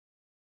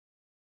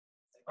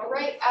All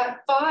right,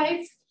 at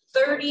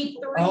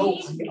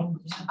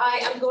 5:33,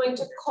 I am going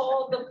to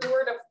call the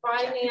Board of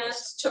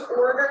Finance to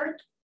order.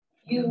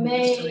 You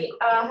may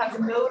have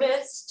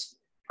noticed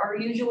our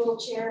usual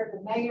chair,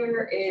 the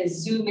mayor,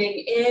 is zooming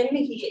in.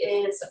 He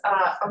is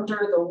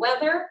under the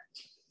weather.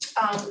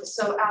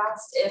 So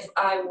asked if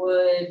I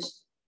would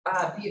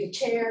be the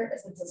chair,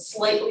 as it's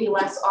slightly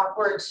less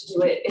awkward to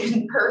do it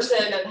in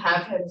person and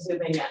have him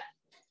zooming in.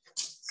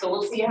 So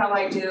we'll see how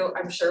I do.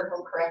 I'm sure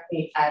he'll correct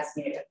me as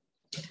needed.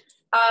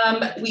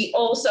 We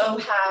also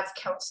have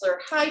Councillor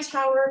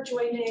Hightower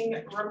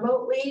joining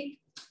remotely.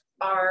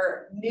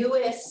 Our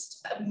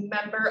newest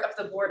member of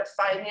the Board of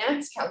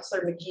Finance,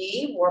 Councillor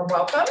McGee, warm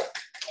welcome.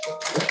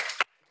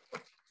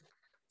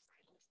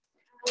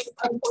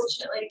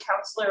 Unfortunately,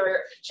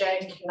 Councillor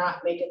Jang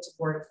cannot make it to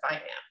Board of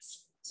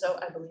Finance, so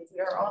I believe we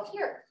are all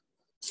here.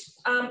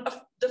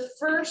 The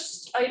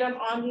first item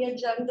on the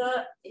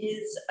agenda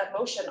is a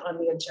motion on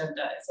the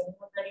agenda. Is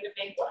anyone ready to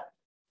make one?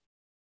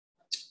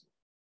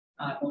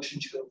 Motion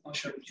to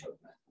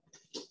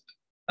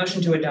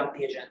adopt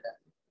the agenda.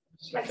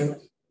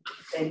 Excellent.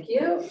 Thank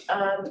you.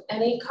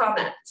 Any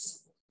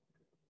comments?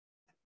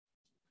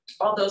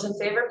 All those in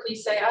favor,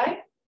 please say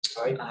aye.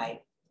 Aye.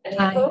 Aye. Any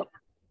opposed?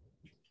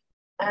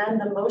 And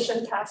the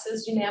motion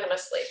passes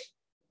unanimously.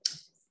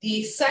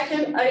 The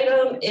second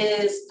item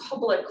is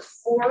public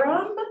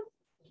forum.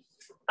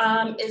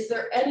 Is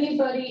there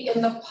anybody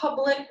in the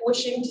public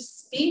wishing to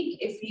speak?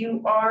 If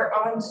you are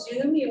on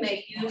Zoom, you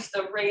may use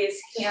the raise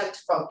hand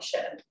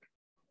function.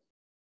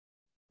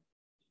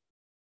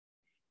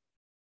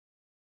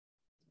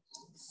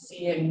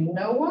 Seeing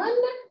no one,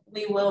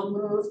 we will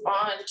move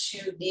on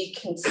to the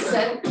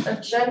consent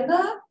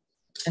agenda.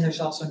 And there's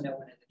also no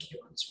one in the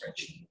queue on the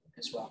spreadsheet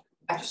as well.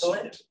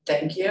 Excellent,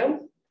 thank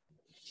you.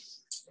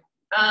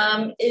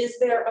 Is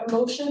there a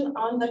motion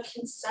on the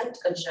consent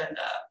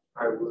agenda?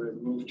 I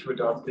would move to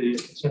adopt the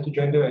consent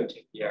agenda and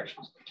take the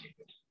actions taken.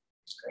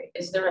 Great.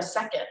 Is there a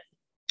second?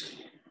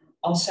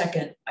 I'll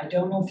second. I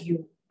don't know if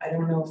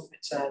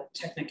it's a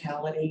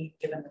technicality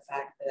given the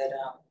fact that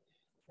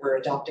we're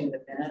adopting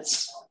the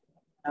minutes.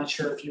 Not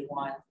sure if you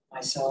want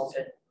myself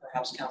and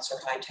perhaps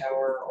Councillor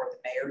Hightower or the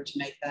mayor to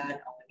make that,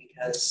 only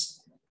because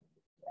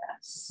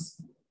yes,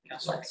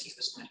 Councillor McGee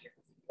was not here.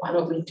 Why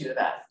don't we do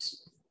that?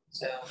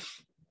 So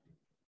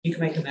you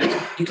can make the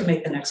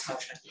next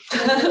motion.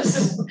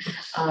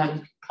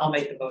 I'll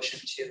make the motion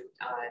to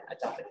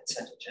adopt the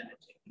consent agenda and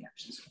take the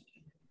actions.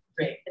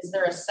 Great. Is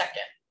there a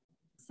second?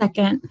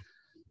 Second.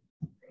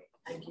 Great.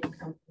 Thank you,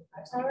 Councillor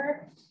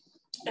Hightower.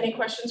 Any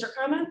questions or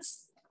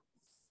comments?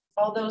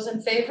 All those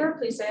in favor,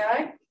 please say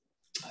aye.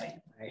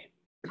 Aye. Aye.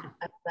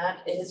 And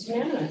that is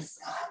unanimous.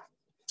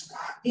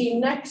 The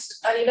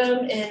next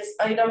item is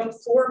item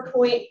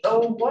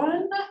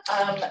 4.01.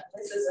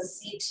 This is a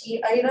CT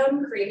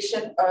item,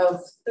 creation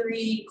of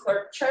 3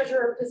 clerk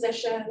treasurer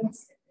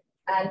positions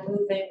and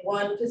moving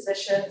 1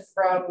 position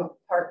from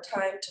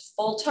part-time to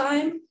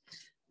full-time.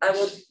 I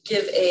will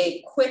give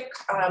a quick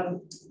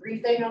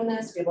briefing on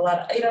this. We have a lot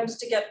of items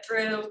to get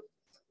through.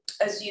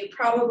 As you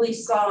probably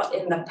saw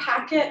in the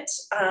packet,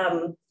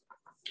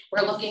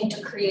 we're looking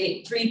to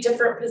create 3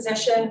 different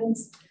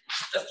positions.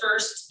 The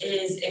first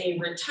is a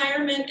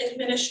retirement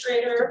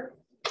administrator.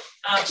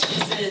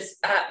 This is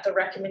at the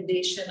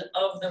recommendation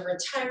of the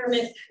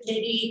retirement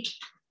committee.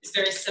 It's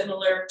very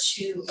similar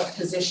to a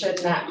position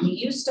that we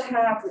used to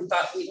have. We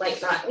thought we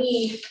might not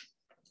need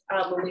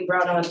when we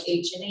brought on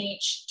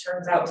H&H.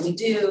 Turns out we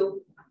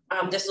do.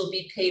 This will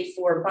be paid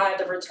for by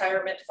the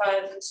retirement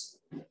fund.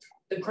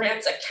 The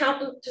grants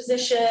accountant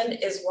position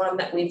is one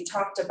that we've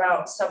talked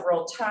about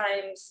several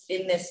times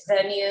in this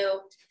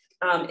venue.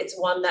 It's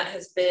one that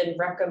has been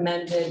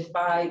recommended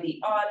by the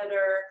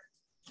auditor.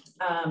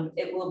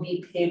 It will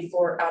be paid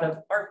for out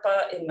of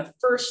ARPA in the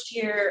first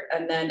year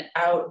and then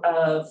out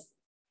of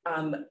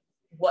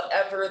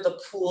whatever the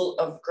pool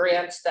of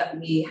grants that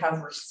we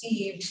have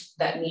received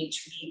that need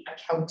to be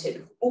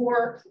accounted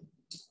for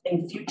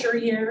in future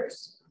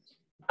years.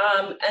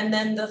 And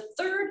then the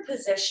third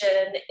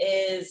position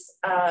is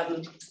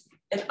an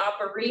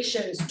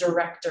operations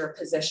director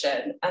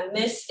position. And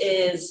this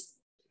is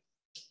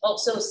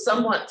also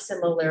somewhat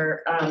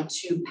similar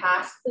to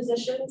past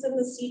positions in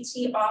the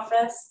CT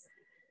office.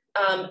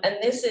 And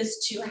this is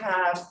to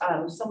have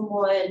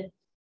someone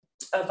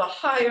of a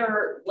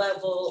higher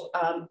level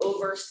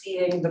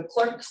overseeing the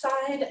clerk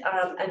side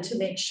and to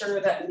make sure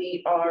that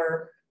we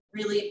are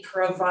really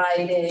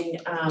providing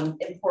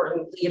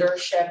important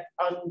leadership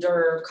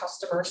under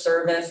customer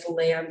service,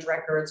 land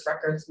records,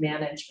 records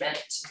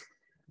management.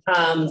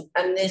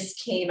 And this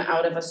came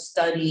out of a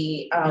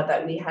study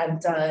that we had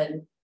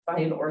done by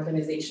an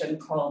organization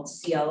called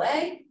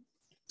CLA.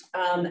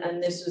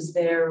 And this was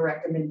their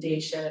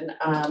recommendation,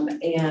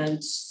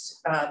 and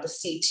the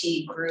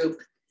CT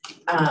group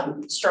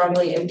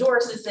strongly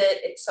endorses it.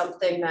 It's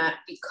something that,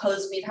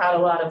 because we've had a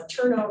lot of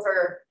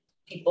turnover,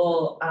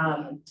 people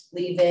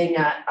leaving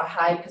at a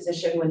high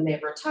position when they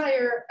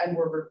retire, and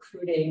we're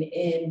recruiting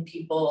in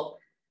people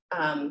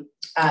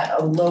at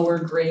a lower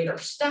grade or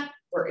step,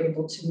 we're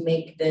able to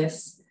make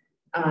this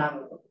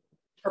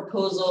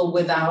proposal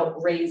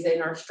without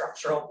raising our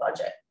structural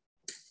budget.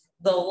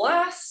 The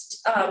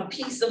last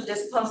piece of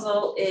this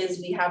puzzle is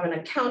we have an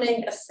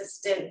accounting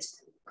assistant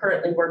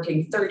currently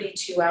working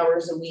 32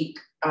 hours a week.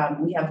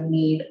 We have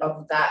need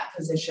of that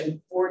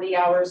position 40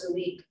 hours a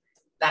week.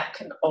 That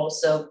can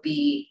also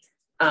be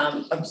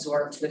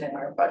absorbed within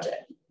our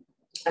budget.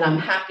 And I'm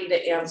happy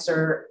to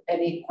answer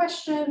any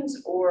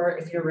questions, or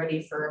if you're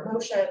ready for a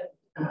motion,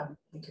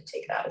 we could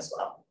take that as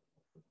well.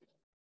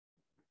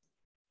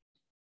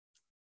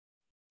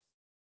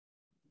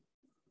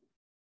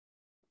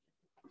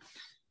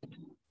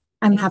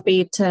 I'm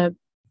happy to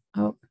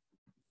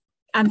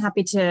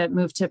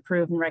move to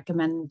approve and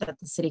recommend that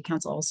the City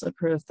Council also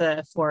approve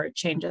the 4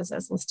 changes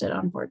as listed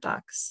on board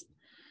docs.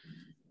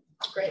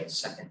 Great,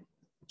 second.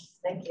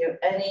 Thank you.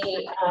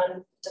 Any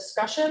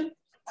discussion?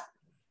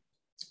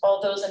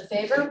 All those in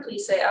favor,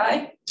 please say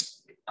aye.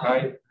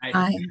 Aye.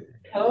 Aye.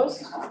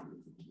 Opposed?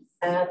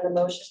 And the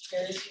motion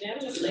carries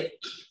unanimously.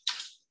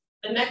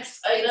 The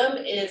next item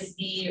is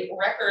the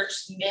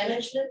records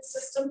management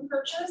system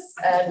purchase,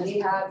 and we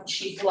have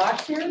Chief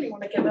Locke here. Do you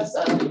want to give us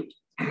a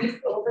brief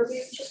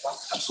overview, Chief Locke?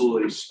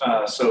 Absolutely.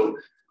 So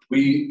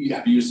we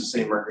have used the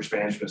same records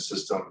management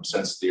system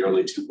since the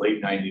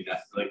late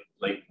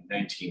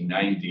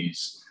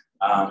 1990s.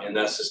 And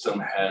that system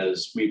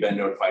we've been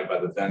notified by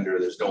the vendor,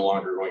 there's no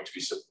longer going to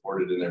be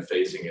supported, and they're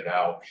phasing it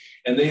out.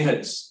 And they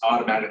had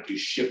automatically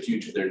shipped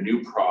you to their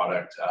new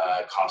product,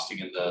 costing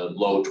in the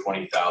low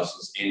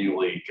 20,000s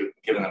annually,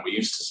 given that we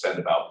used to spend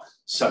about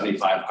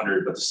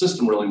 $7,500, but the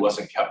system really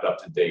wasn't kept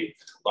up to date.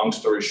 Long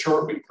story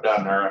short, we put out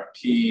an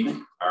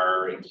RFP,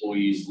 our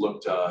employees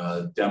looked,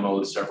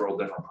 demoed several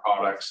different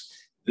products.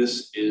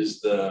 This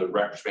is the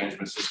records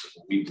management system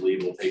that we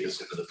believe will take us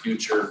into the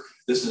future.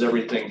 This is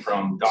everything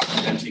from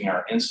documenting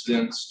our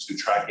incidents to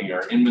tracking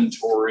our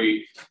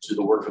inventory to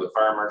the work of the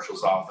fire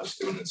marshal's office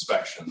doing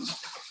inspections.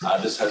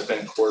 This has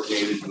been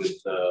coordinated with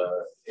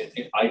the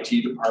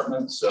IT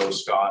department, so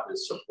Scott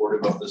is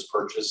supportive of this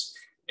purchase.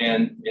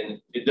 And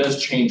it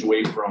does change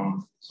away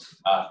from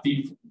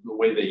the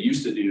way they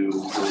used to do,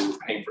 where we were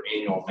paying for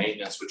annual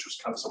maintenance, which was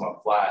kind of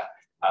somewhat flat.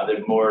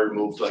 They've more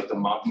moved like the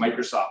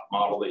Microsoft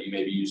model that you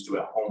may be used to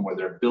at home, where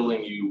they're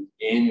billing you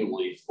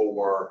annually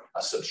for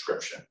a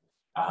subscription.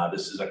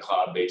 This is a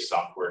cloud-based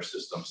software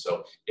system,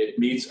 so it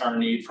meets our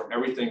need from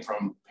everything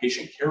from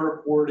patient care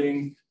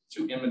reporting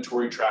to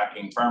inventory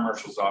tracking, fire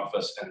marshal's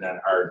office, and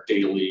then our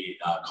daily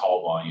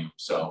call volume.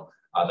 So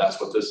that's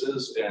what this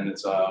is, and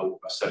it's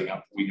setting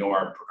up. We know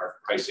our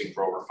pricing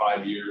for over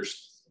 5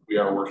 years. We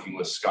are working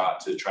with Scott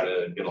to try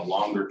to get a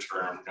longer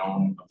term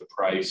known of the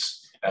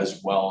price,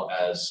 as well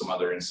as some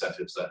other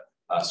incentives that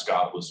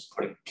Scott was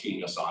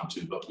keying us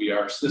onto. But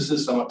this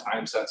is somewhat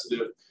time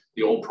sensitive.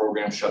 The old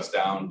program shuts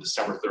down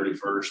December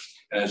 31st.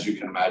 And as you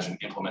can imagine,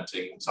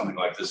 implementing something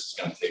like this is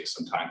going to take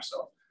some time.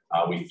 So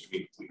we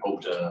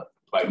hope to,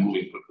 by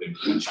moving quickly,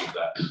 achieve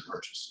that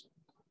purchase.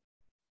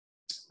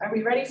 Are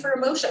we ready for a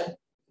motion?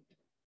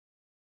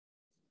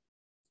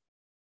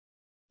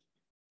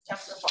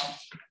 Councilor Paul.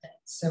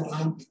 So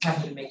I'm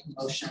happy to make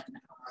a motion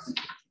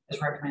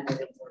as recommended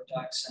in board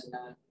docs,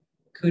 and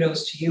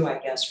kudos to you, I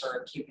guess,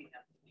 for keeping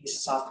a piece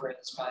of software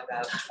that's probably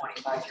about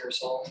 25 years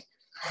old.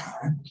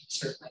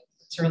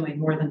 Certainly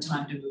more than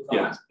time to move on.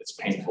 Yeah, it's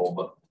painful,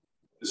 but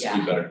this will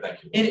be better.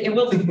 Thank you. It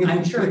will be.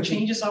 I'm sure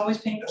change is always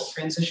painful.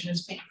 Transition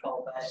is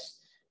painful, but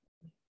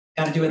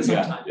got to do it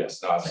sometime. Yeah,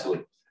 yes, no,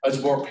 absolutely.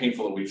 It's more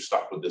painful that we've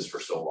stuck with this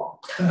for so long.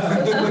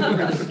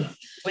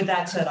 With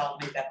that said, I'll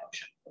make that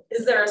motion.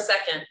 Is there a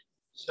second?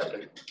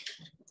 Second.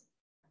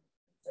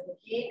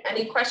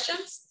 Any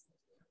questions?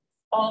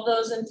 All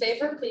those in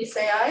favor, please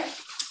say aye.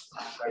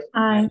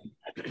 Aye.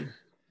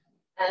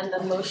 And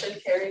the motion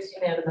carries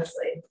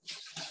unanimously.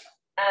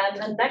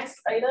 And the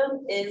next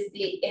item is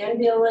the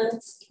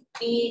ambulance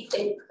fee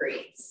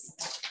increase.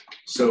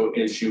 So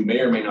as you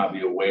may or may not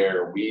be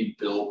aware, we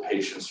bill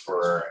patients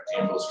for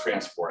ambulance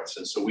transports.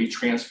 And so we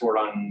transport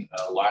on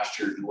last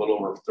year, a little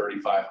over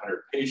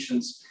 3,500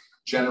 patients,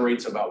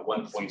 generates about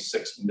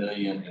 1.6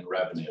 million in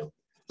revenue.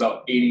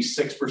 About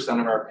 86%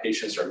 of our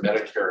patients are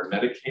Medicare or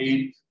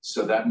Medicaid.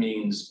 So that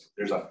means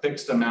there's a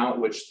fixed amount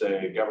which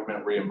the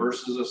government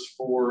reimburses us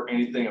for.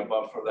 Anything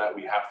above for that,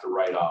 we have to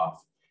write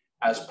off.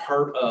 As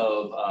part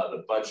of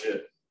the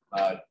budget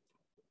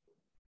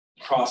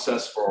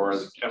process for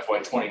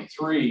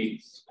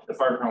FY23, the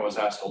fire department was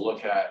asked to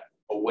look at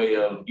a way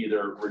of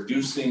either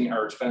reducing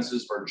our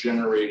expenses or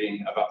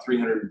generating about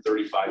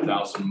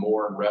 $335,000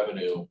 more in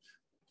revenue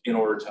in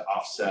order to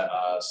offset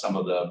some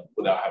of the,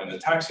 without having the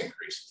tax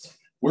increase.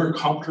 We're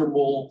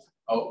comfortable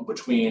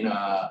between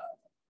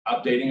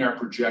updating our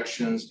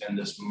projections and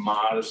this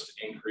modest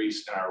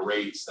increase in our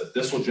rates that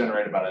this will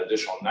generate about an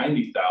additional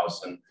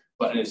 $90,000,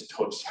 but in its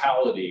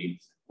totality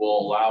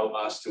will allow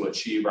us to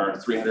achieve our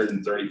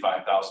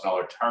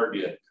 $335,000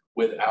 target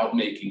without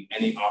making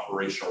any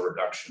operational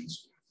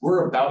reductions.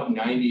 We're about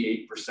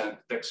 98%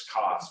 fixed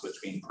costs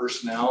between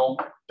personnel,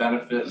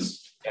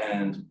 benefits,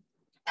 and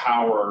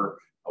power,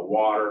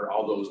 water,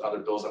 all those other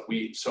bills that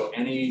so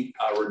any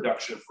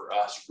reduction for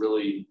us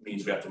really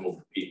means we have to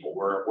move people.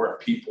 We're a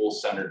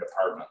people-centered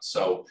department.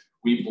 So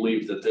we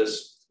believe that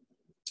this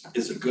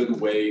is a good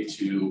way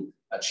to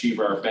achieve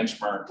our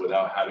benchmark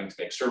without having to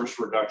make service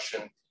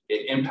reduction.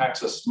 It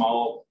impacts a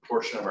small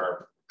portion of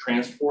our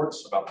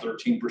transports, about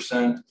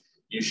 13%.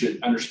 You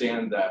should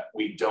understand that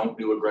we don't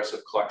do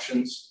aggressive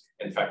collections.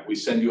 In fact, we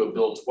send you a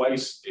bill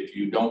twice. If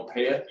you don't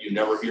pay it, you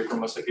never hear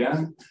from us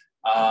again.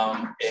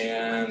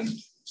 And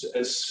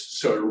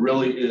so it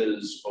really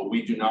is,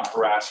 we do not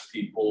harass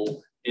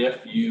people.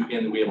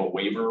 And we have a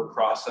waiver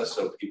process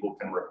so people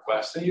can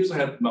request. They usually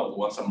have about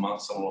once a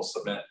month, someone will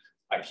submit,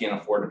 I can't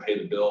afford to pay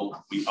the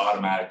bill. We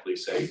automatically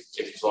say,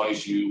 as long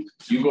as you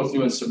go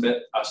through and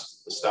submit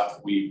us the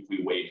stuff, we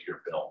waive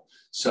your bill.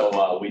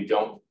 So we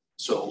don't,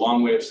 so a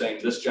long way of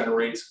saying this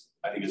generates,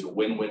 I think is a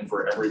win-win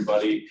for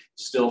everybody,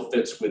 still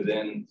fits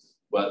within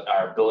what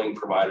our billing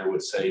provider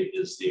would say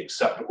is the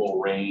acceptable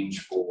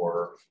range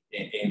for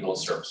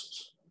ambulance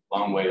services.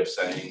 Long way of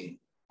saying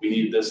we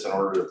need this in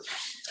order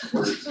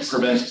to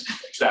prevent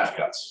staff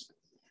cuts.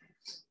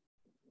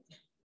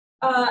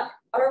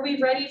 Are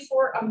we ready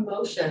for a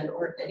motion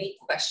or any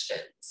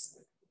questions?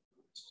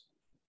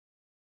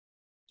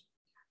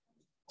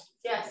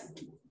 Yes.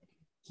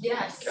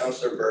 Yes.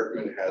 Councillor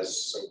Bergman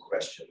has some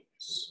questions.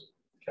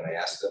 Can I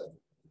ask them?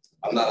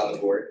 I'm not on the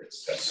board.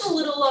 It's a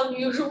little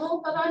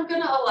unusual, but I'm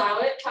going to allow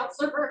it,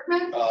 Councillor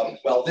Bergman.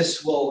 Well,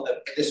 this will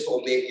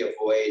maybe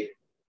avoid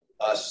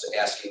us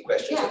asking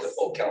questions of the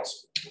full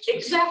council.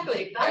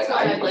 Exactly. That's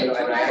why I'd like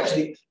to allow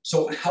it.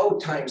 So how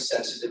time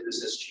sensitive is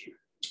this, Chief?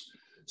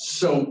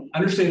 So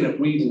understand that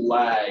we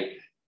lag.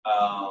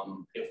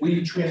 If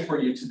we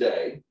transport you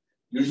today,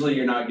 usually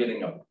you're not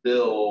getting a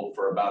bill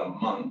for about a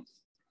month.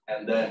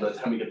 And then by the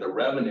time we get the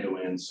revenue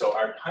in, so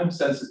our time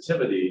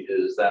sensitivity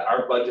is that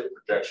our budget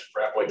projection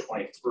for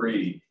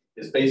FY23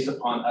 is based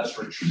upon us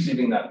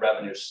receiving that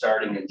revenue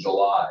starting in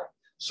July.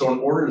 So in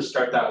order to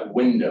start that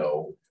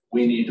window,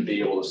 we need to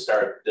be able to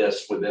start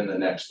this within the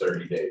next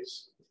 30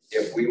 days.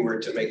 If we were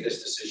to make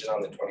this decision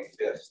on the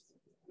 25th,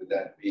 would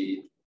that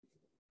be?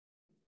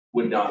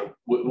 Would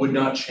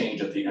not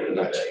change at the end of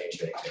the day.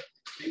 Change anything.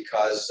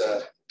 Because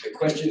the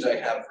questions I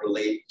have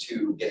relate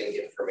to getting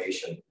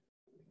information.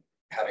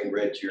 Having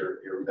read your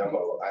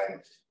memo,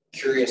 I'm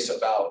curious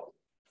about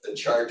the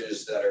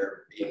charges that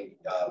are being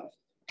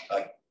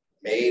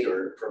made,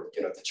 or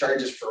the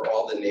charges for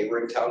all the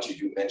neighboring towns. You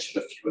do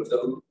mention a few of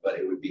them, but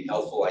it would be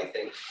helpful, I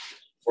think,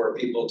 for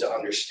people to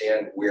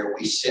understand where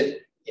we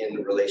sit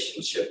in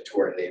relationship to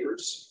our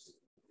neighbors.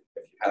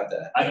 If you have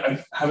that,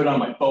 I have it on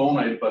my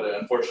phone, but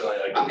unfortunately,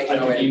 I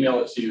can email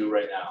it to you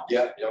right now.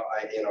 Yeah,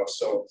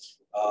 so.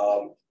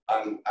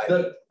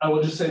 I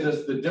will just say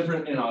this: the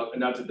different,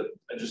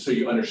 just so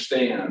you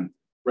understand,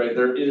 right?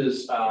 There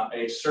is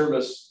a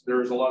service.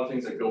 There's a lot of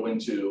things that go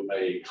into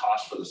a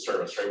cost for the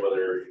service, right?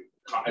 Whether,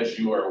 as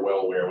you are well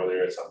aware,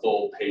 whether it's a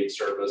full paid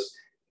service,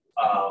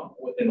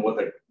 and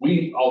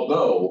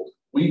although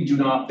we do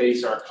not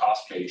base our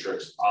cost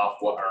matrix off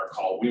what our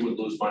call, we would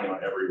lose money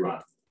on every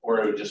run, or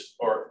it would just,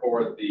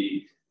 or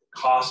the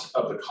cost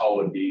of the call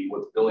would be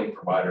what the billing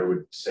provider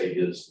would say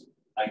is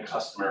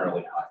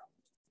uncustomarily high.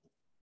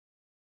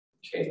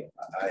 Okay,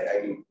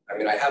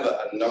 I have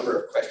a number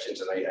of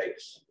questions, and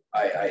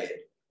I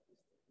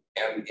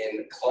am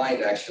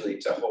inclined actually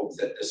to hope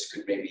that this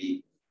could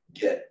maybe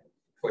get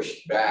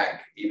pushed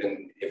back,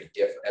 even if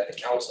at the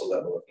council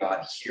level, if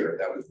not here,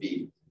 that would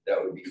be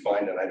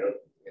fine. And I don't,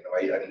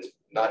 I'm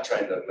not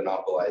trying to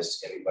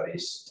monopolize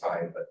anybody's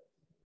time, but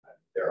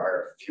there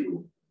are a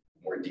few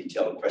more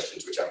detailed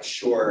questions which I'm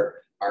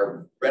sure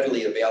are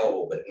readily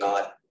available, but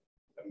not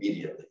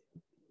immediately.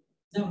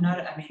 No,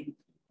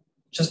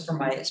 just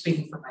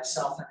speaking for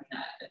myself,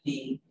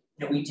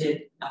 we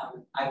did,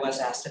 I was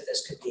asked if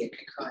this could be a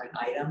concurrent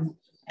item,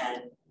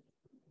 and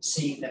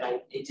seeing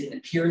that it didn't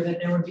appear that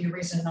there would be a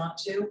reason not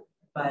to,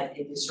 but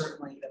it is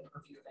certainly the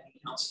purview of any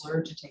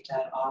councillor to take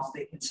that off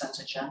the consent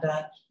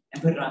agenda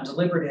and put it on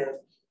deliberative.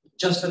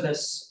 Just for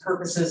this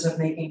purposes of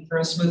making for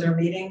a smoother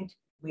meeting,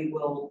 we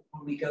will,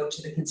 when we go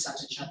to the consent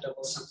agenda,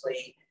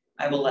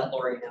 I will let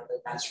Lori know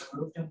that that's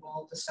removed, and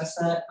we'll discuss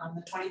that on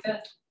the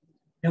 25th.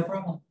 No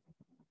problem.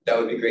 That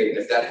would be great, and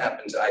if that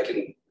happens, I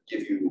can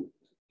give you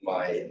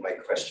my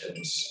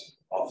questions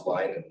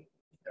offline, and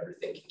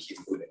everything can keep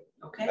moving.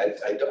 Okay.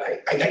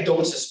 I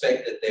don't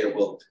suspect that there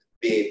will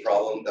be a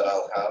problem that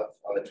I'll have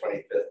on the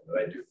 25th, but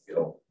I do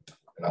feel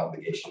an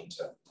obligation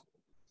to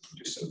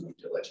do some due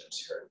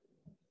diligence here.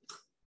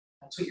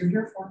 That's what you're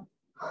here for.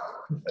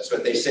 That's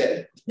what they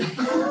said.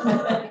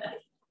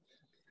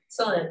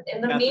 Excellent. In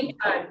the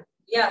meantime,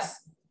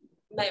 yes,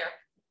 Mayor.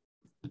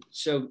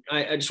 So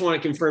I just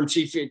want to confirm,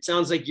 Chief, it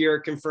sounds like you're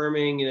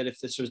confirming that if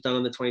this was done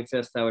on the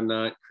 25th, that would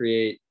not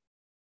create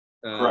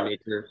a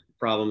major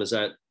problem.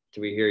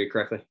 Do we hear you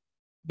correctly?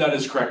 That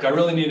is correct. I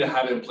really need to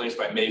have it in place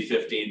by May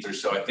 15th or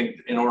so. I think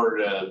in order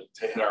to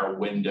hit our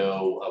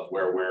window of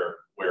where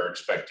we're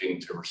expecting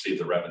to receive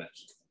the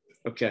revenues.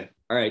 Okay.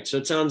 All right. So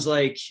it sounds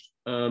like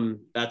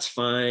that's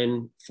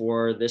fine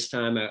for this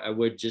time. I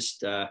would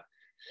just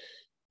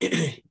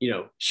you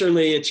know,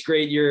 certainly it's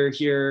great you're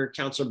here,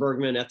 Councilor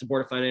Bergman, at the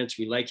Board of Finance.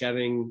 We like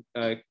having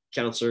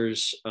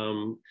counselors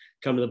come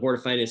to the Board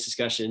of Finance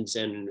discussions,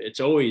 and it's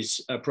always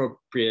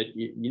appropriate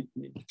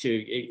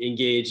to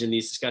engage in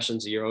these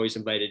discussions. You're always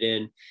invited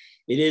in.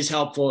 It is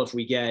helpful if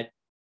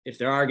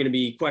there are going to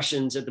be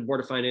questions at the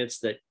Board of Finance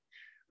that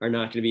are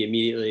not going to be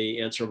immediately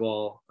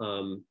answerable.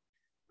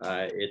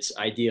 It's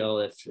ideal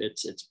if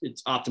it's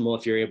optimal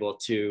if you're able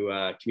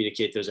to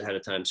communicate those ahead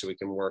of time, so we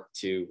can work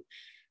to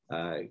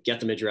get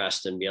them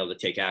addressed and be able to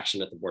take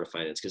action at the Board of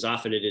Finance, because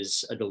often it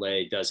is a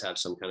delay does have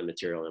some kind of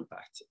material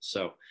impact.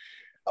 So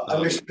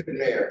understood,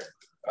 Mayor.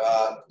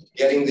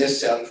 Getting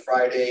this on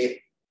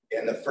Friday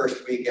and the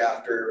first week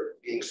after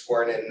being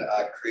sworn in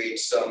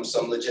creates some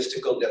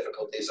logistical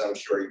difficulties, I'm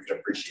sure you can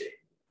appreciate.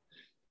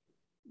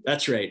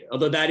 That's right.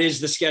 Although that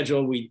is the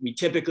schedule, we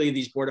typically,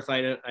 these Board of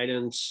Finance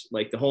items,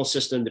 like the whole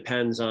system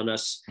depends on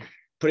us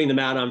putting them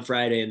out on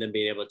Friday and then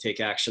being able to take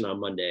action on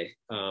Monday.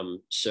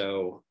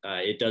 So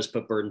it does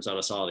put burdens on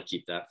us all to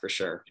keep that, for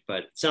sure.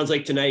 But it sounds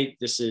like tonight,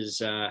 this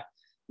is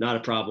not a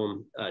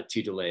problem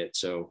to delay it.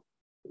 So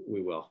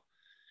we will.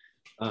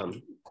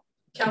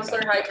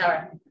 Councilor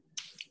Hightower.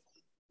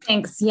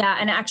 Thanks. Yeah,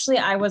 and actually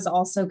I was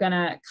also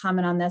gonna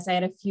comment on this. I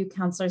had a few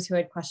counselors who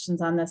had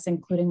questions on this,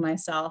 including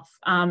myself.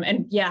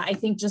 And yeah, I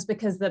think just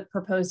because the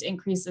proposed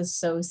increase is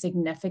so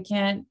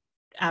significant,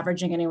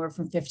 averaging anywhere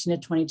from 15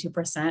 to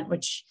 22%,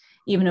 which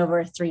even over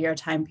a 3-year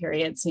time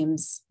period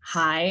seems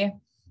high.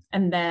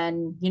 And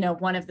then, you know,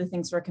 one of the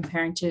things we're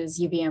comparing to is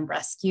UVM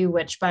rescue,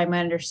 which by my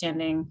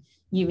understanding,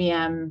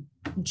 UVM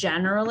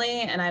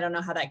generally, and I don't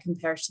know how that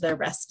compares to their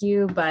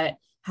rescue, but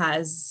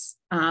has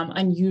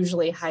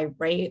unusually high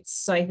rates.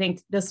 So I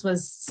think this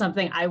was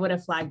something I would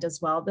have flagged as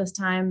well this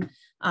time,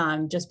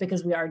 just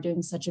because we are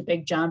doing such a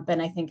big jump.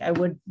 And I think I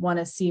would want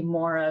to see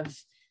more of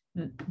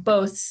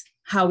both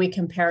how we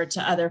compare it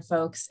to other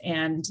folks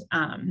and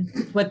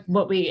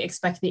what we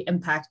expect the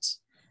impact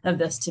of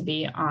this to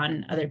be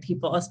on other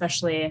people,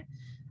 especially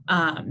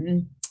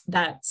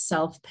that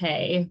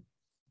self-pay.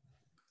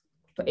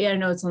 But yeah, I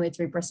know it's only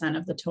 3%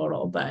 of the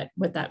total, but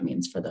what that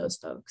means for those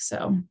folks.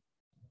 So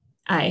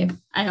I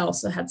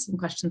also had some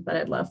questions that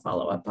I'd love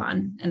follow up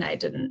on, and I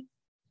didn't.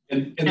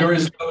 And there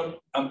is no,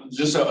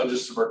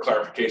 just for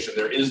clarification,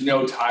 there is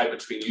no tie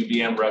between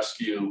UVM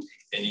Rescue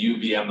and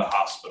UVM the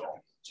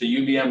hospital. So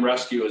UVM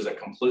Rescue is a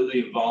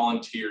completely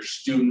volunteer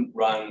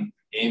student-run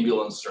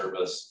ambulance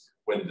service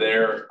with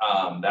their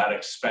that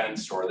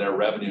expense or their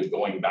revenue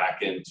going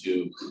back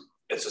into,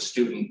 it's a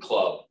student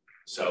club.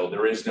 So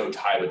there is no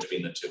tie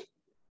between the two.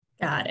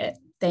 Got it.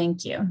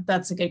 Thank you.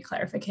 That's a good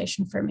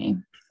clarification for me.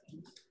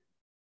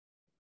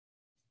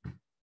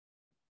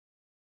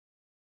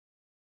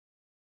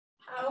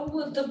 How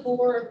would the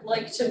board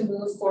like to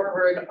move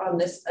forward on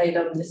this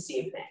item this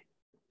evening?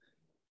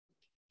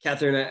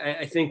 Catherine,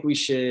 I think we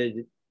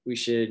should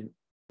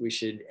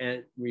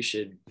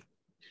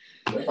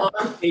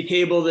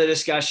table the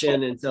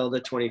discussion until the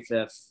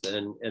 25th,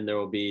 and there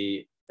will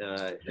be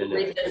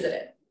revisit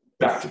it.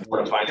 Back to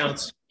Board of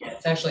Finance. Yeah,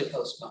 it's actually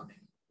postponing.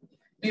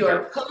 We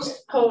are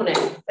postponing,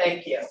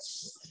 thank you,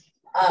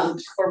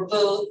 for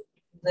both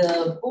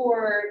the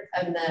board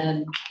and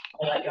then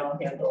I'll let y'all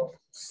handle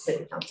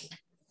City Council.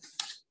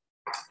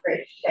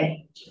 Great,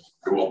 thank you.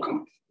 You're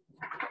welcome.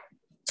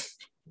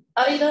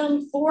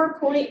 Item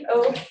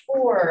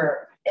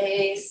 4.04,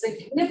 a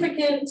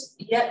significant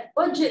yet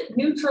budget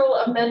neutral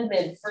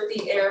amendment for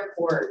the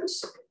airport.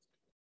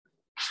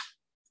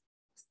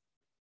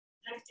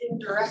 Acting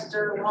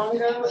Director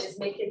Longo is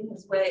making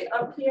his way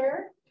up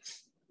here,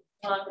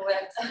 along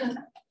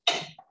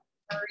with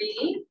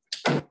Marie.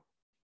 Would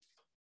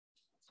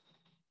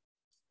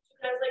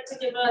you guys like to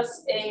give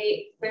us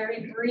a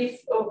very brief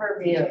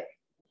overview?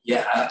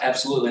 Yeah,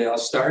 absolutely. I'll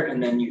start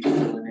and then you can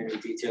fill in any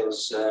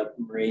details,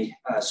 Marie.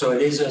 So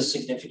it is a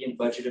significant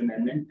budget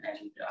amendment,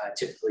 and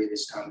typically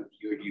this time of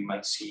year you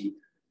might see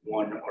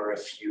one or a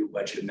few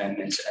budget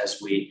amendments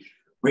as we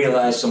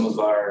realize some of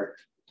our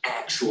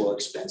actual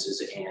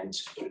expenses and,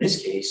 in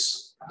this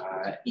case,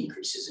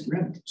 increases in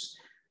revenues.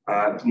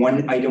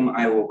 One item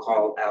I will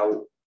call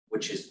out,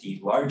 which is the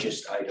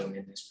largest item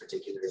in this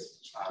particular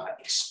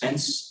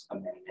expense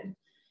amendment,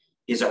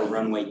 is our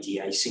runway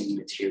de-icing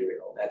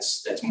material.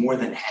 That's more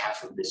than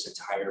half of this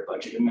entire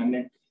budget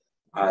amendment.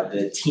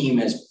 The team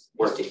has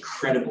worked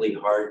incredibly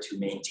hard to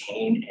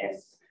maintain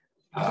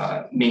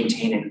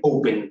an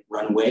open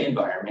runway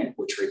environment,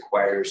 which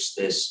requires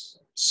this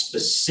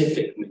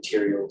specific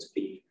material to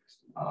be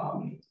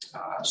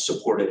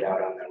supported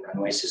out on the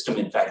runway system.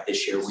 In fact,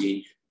 this year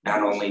we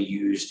not only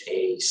used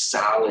a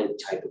solid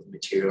type of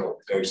material,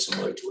 very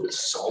similar to a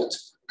salt,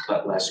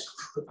 but less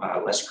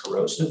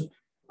corrosive.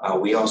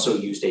 We also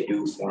used a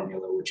new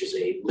formula, which is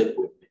a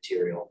liquid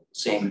material,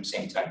 same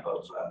type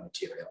of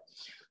material.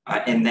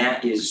 And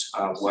that is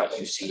what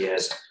you see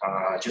as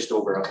just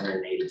over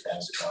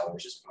 $180,000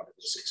 as part of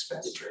this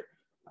expenditure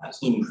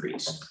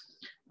increase.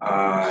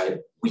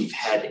 We've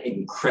had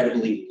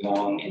incredibly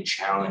long and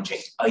challenging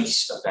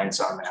ice events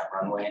on that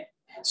runway,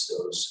 hence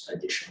those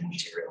additional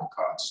material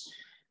costs.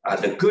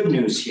 The good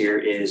news here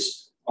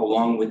is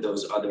along with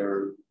those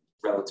other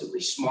relatively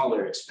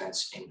smaller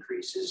expense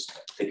increases,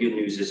 the good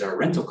news is our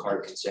rental car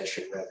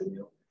concession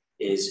revenue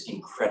is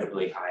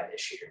incredibly high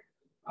this year.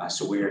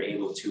 So we are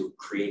able to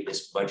create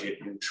this budget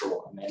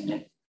neutral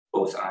amendment,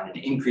 both on an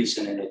increase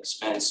in an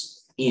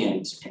expense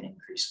and an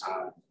increase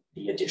on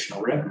the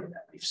additional revenue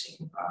that we've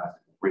seen,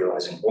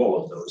 realizing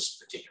all of those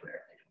particular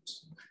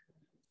items.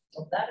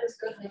 Well, that is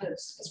good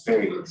news. It's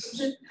very good.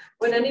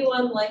 Would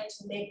anyone like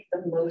to make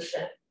the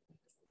motion?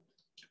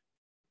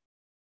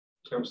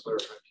 Councillor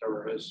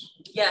Hightower has.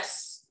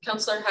 Yes,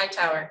 Councillor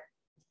Hightower.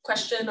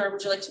 Question, or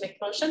would you like to make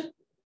the motion?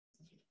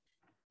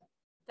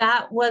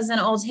 That was an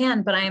old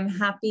hand, but I am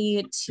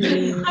happy to.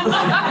 You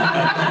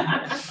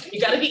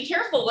got to be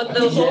careful with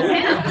those old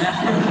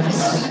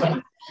hands.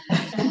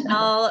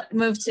 I'll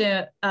move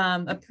to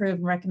approve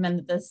and recommend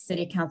that the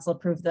City Council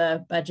approve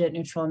the budget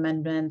neutral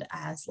amendment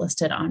as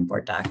listed on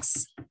board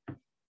docs.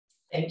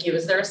 Thank you.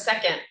 Is there a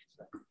second?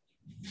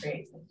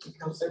 Great. Thank you,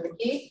 Councillor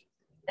McKee.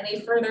 Any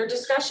further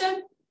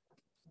discussion?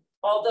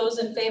 All those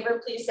in favor,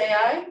 please say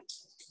aye.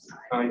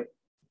 Aye.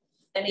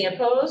 Any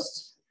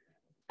opposed?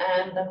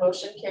 And the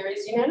motion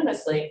carries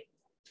unanimously.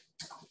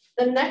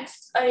 The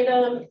next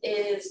item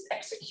is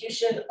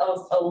execution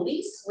of a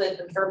lease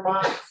with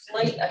Vermont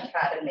Flight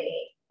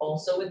Academy,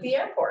 also with the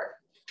airport.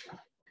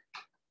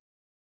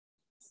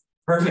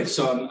 Perfect.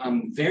 So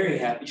I'm very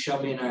happy.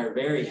 Shelby and I are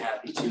very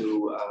happy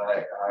to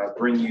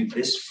bring you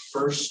this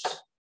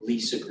first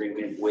lease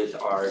agreement with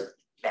our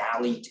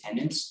Valley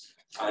tenants.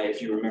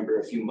 If you remember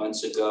a few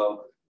months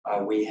ago,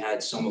 we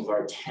had some of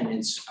our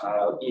tenants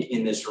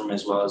in this room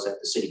as well as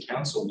at the City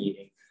Council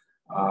meeting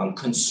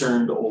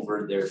concerned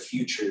over their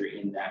future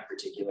in that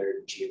particular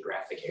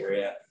geographic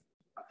area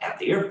at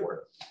the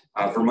airport.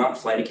 Vermont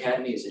Flight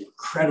Academy is an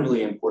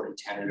incredibly important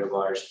tenant of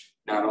ours,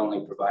 not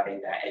only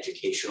providing that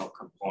educational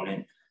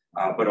component,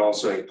 but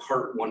also a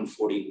Part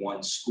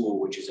 141 school,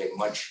 which is a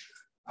much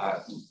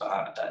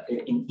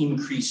an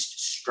increased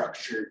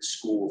structured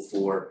school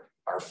for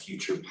our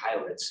future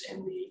pilots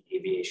in the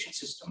aviation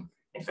system.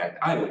 In fact,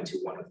 I went to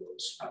one of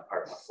those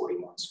Part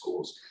 141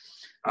 schools.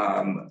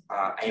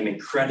 I am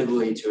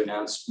incredibly to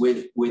announce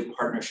with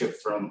partnership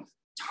from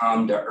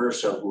Tom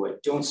DeUrso, who I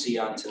don't see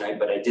on tonight,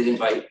 but I did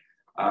invite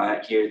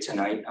here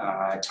tonight.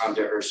 Tom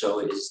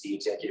DeUrso is the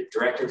executive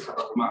director for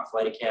Vermont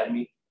Flight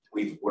Academy.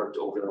 We've worked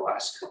over the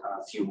last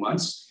few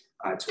months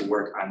to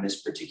work on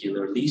this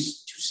particular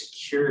lease to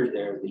secure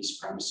their lease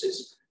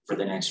premises for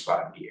the next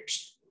 5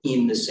 years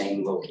in the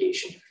same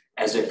location.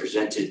 As I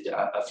presented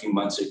a few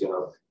months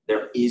ago,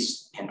 there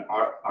is and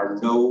are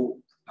no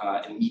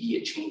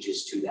immediate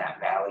changes to that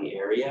Valley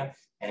area.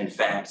 And in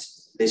fact,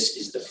 this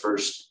is the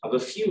first of a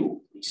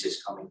few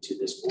leases coming to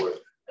this board,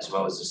 as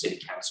well as the City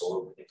Council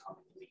over the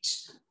coming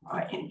weeks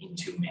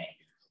into May.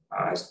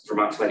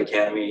 Vermont Flight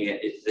Academy,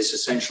 this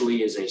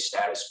essentially is a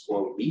status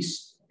quo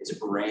lease. It's a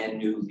brand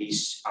new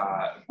lease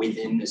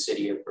within the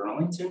city of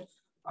Burlington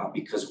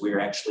because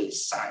we're actually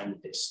assigned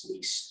this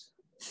lease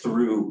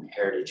through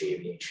Heritage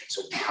Aviation.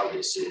 So now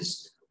this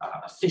is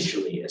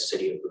officially a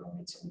City of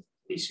Burlington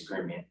lease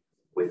agreement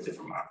with the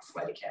Vermont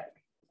Flight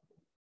Academy.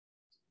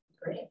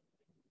 Great.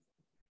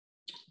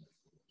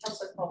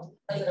 Councilor Paul,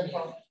 President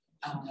Paul.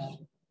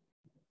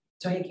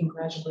 Toya,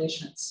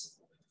 congratulations.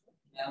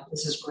 Yeah,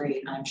 this is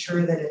great. I'm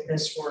sure that if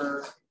this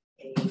were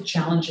a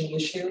challenging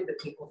issue, the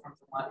people from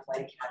Vermont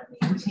Flight Academy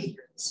would be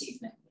here this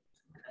evening.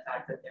 And the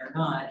fact that they're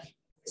not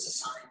is a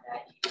sign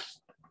that you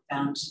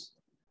found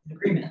an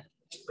agreement,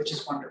 which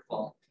is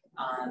wonderful.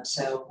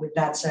 So with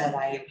that said,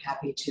 I am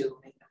happy to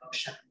make the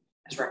motion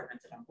as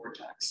recommended on board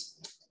docs.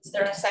 Is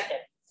there a second?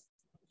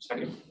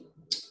 Second.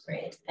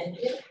 Great,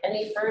 thank you.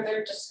 Any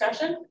further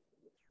discussion?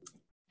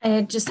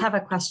 I just have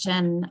a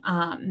question,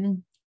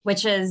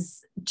 which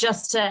is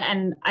just to,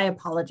 and I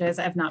apologize,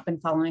 I've not been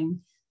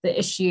following the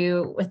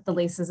issue with the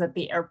leases at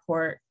the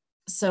airport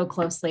so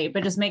closely,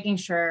 but just making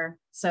sure.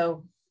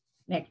 So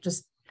Nick,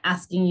 just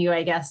asking you,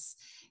 I guess,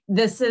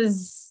 this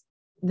is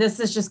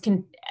just,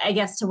 I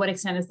guess, to what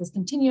extent is this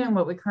continuing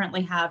what we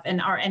currently have?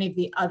 And are any of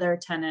the other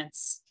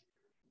tenants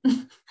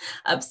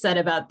upset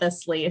about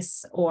this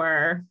lease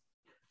or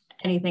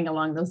anything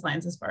along those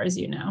lines as far as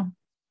you know?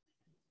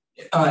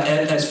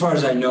 As far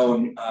as I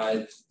know,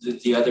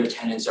 the other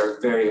tenants are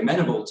very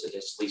amenable to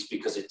this lease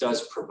because it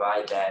does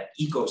provide that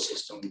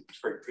ecosystem,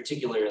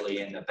 particularly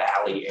in the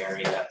Valley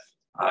area,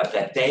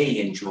 that they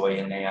enjoy,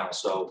 and they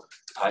also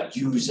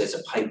use as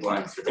a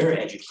pipeline for their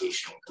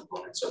educational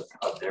components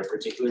of their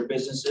particular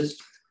businesses.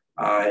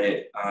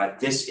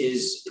 This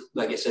is,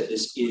 like I said,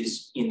 this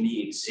is in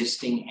the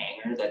existing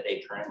hangar that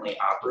they currently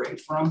operate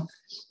from,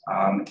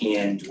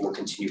 and will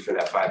continue for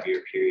that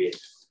 5-year period.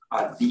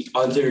 The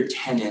other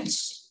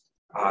tenants,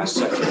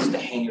 such as the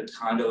Hangar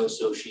Condo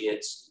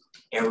Associates,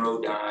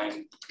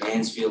 Aerodyne,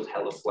 Mansfield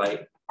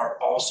Heliflight, are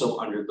also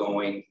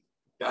undergoing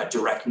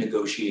direct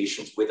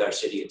negotiations with our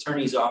city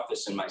attorney's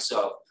office and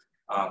myself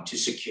to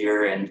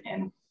secure and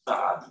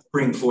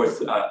bring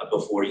forth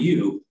before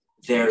you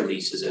their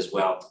leases as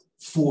well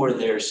for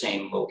their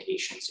same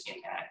locations in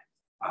that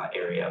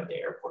area of the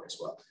airport as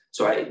well.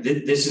 So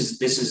this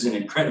is an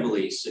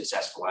incredibly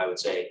successful, I would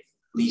say,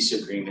 lease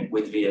agreement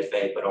with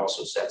VFA, but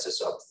also sets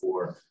us up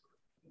for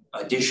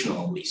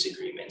additional lease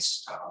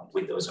agreements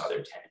with those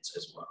other tenants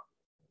as well.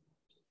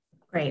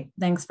 Great,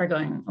 thanks for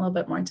going a little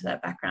bit more into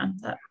that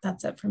background.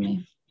 That's it for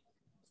me.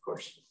 Of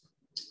course.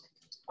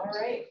 All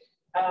right,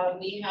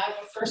 we have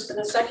a first and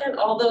a second.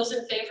 All those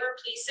in favor,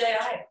 please say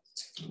aye.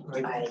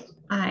 Aye.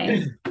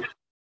 Aye.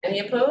 Any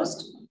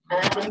opposed?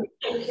 And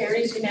it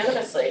carries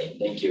unanimously.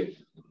 Thank you.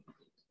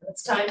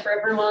 It's time for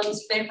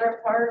everyone's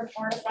favorite part of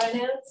Board of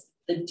Finance,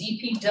 the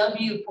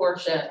DPW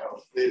portion.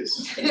 Oh,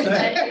 please.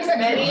 It's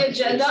many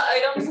agenda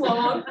items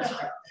long,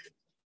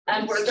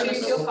 and we're going to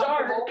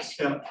start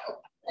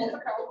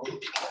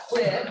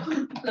with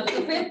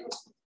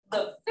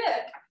the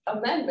fifth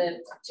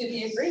amendment to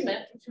the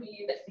agreement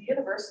between the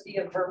University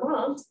of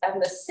Vermont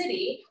and the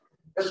city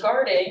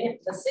regarding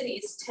the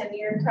city's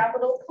 10-year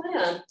capital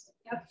plan.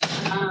 Yep.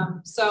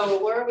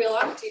 So where we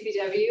lock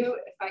DPW,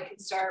 if I can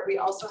start, we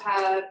also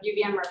have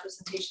UVM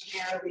representation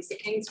here, Lisa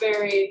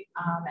Kingsbury,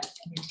 and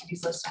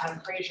Andy's list, Adam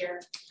Frazier,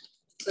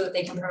 so that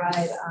they can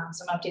provide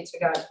some updates we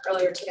got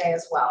earlier today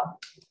as well.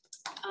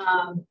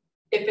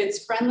 If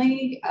it's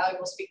friendly, I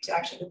will speak to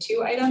actually the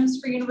two items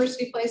for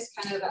University Place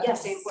kind of at the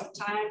same point in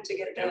time to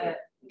get the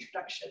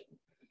introduction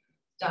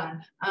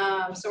done.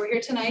 So we're here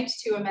tonight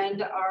to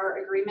amend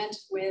our agreement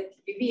with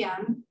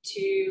UVM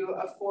to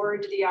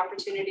afford the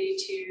opportunity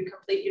to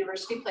complete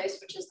University Place,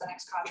 which is the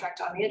next contract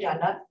on the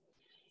agenda.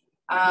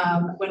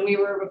 When we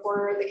were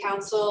before the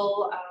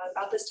council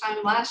about this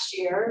time last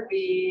year,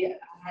 we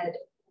had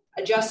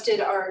adjusted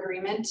our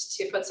agreement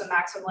to put some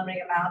maximum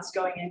limiting amounts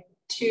going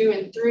into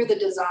and through the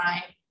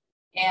design.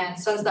 And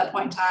since that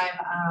point in time,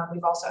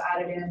 we've also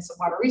added in some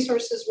water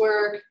resources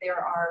work. There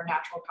are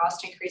natural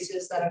cost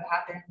increases that have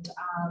happened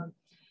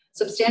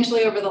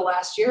substantially over the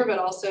last year, but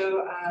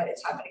also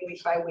it's happening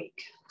week by week.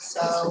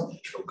 So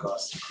Natural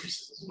cost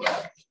increases as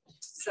well.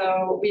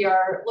 So we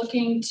are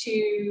looking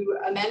to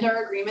amend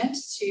our agreement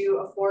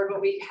to afford what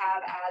we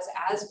have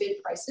as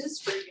bid prices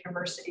for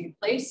University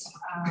Place,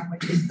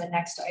 which is the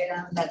next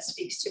item that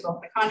speaks to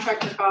both the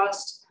contractor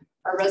cost,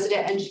 our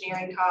resident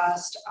engineering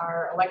cost,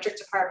 our electric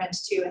department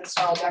to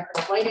install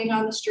decorative lighting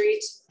on the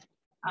street.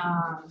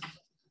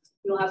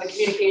 We'll have a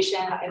communication,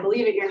 I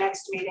believe, at your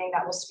next meeting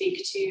that will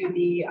speak to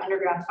the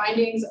underground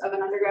findings of an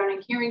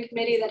undergrounding hearing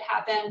committee that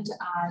happened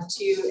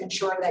to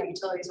ensure that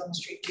utilities on the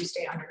street do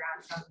stay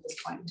underground from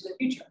this point into the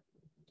future.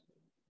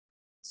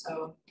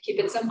 So keep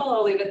it simple.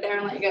 I'll leave it there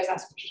and let you guys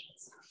ask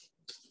questions.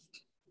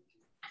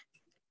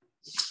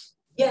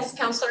 Yes,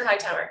 Councillor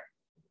Hightower.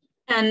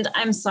 And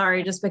I'm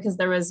sorry, just because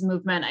there was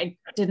movement, I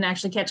didn't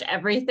actually catch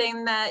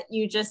everything that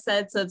you just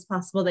said. So it's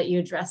possible that you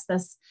addressed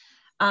this.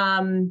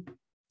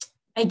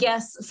 I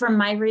guess from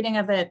my reading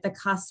of it, the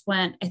cost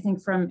went, I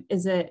think from,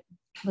 was it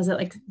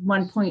like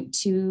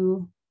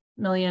 $1.2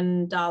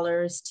 million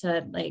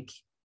to like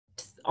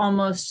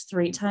almost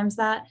 3 times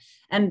that.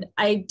 And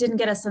I didn't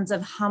get a sense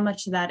of how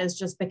much of that is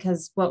just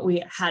because what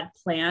we had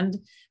planned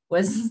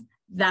was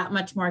that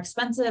much more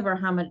expensive, or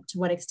how much, to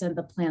what extent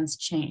the plans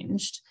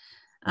changed.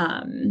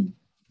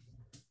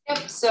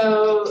 Yep,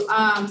 so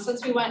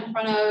since we went in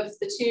front of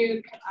the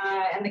two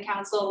and the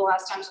council the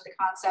last time with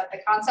the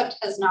concept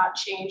has not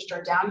changed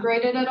or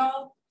downgraded at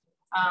all.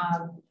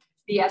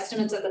 The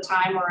estimates at the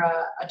time were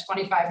a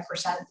 25%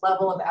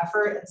 level of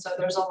effort, and so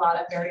there's a lot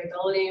of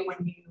variability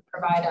when you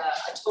provide a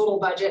total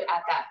budget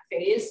at that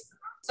phase.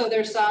 So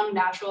there's some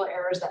natural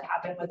errors that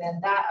happen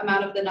within that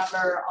amount of the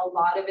number. A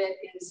lot of it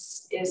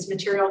is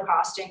material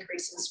cost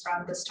increases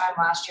from this time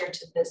last year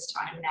to this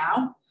time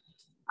now.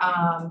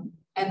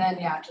 And then,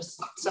 yeah,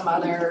 just some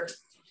other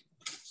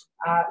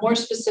more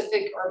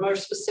specifics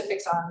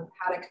on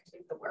how to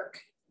complete the work.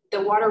 The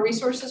water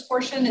resources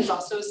portion is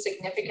also a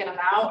significant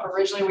amount.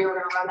 Originally, we were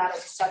going to run that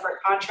as a separate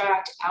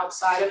contract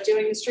outside of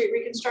doing the street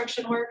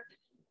reconstruction work.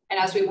 And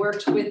as we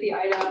worked with the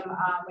item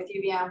with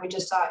UVM, we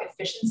just saw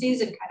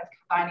efficiencies and kind of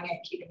combining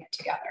it, keeping it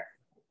together.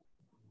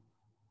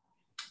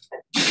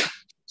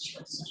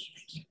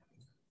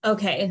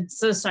 Okay,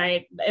 so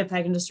sorry if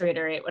I can just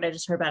reiterate what I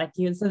just heard about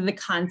it. So the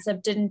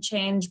concept didn't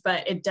change,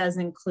 but it does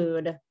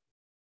include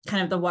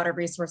kind of the water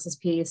resources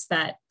piece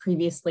that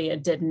previously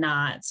it did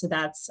not. So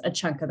that's a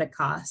chunk of the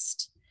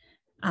cost.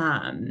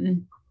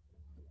 And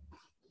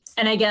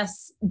I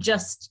guess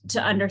just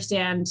to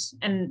understand,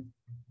 and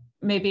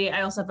maybe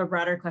I also have a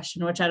broader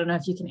question, which I don't know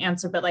if you can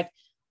answer, but like,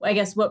 I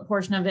guess what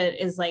portion of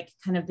it is like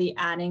kind of the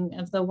adding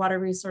of the water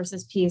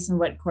resources piece, and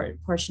what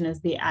portion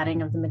is the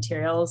adding of the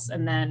materials?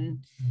 And then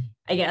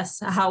I guess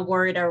how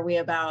worried are we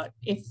about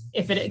if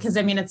it, because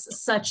I mean, it's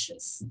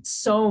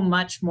so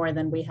much more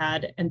than we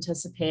had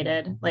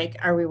anticipated. Like,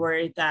 are we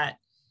worried that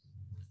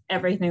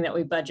everything that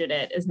we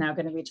budgeted is now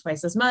going to be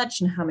twice as much?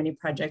 And how many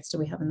projects do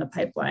we have in the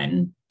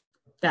pipeline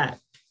that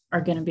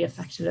are going to be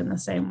affected in the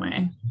same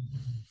way?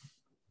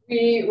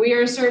 We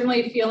are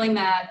certainly feeling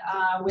that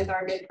with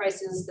our bid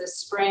prices this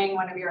spring.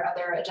 One of your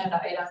other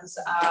agenda items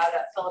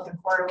that Philip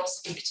and Corey will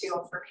speak to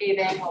for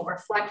paving will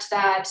reflect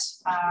that.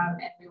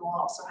 And we will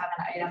also have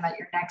an item at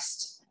your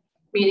next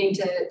meeting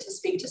to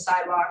speak to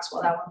sidewalks.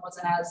 While that one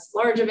wasn't as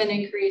large of an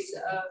increase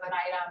of an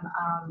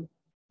item,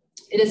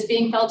 it is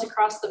being felt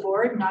across the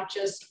board, not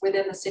just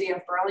within the city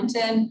of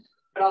Burlington,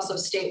 but also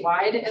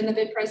statewide in the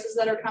bid prices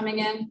that are coming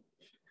in.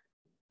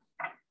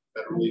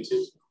 Federally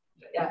too.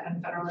 Yeah,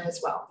 and federally as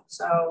well.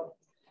 So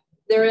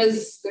there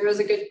is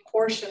a good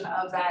portion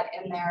of that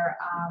in there.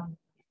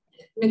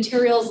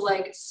 Materials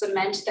like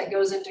cement that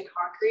goes into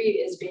concrete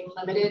is being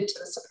limited to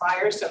the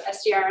suppliers. So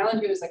SD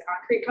Ireland, who is a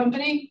concrete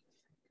company,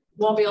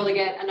 won't be able to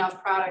get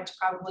enough product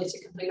probably to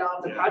complete all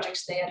of the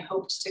projects they had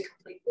hoped to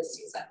complete this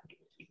season.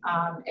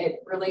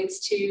 It relates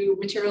to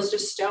materials,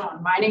 just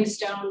stone, mining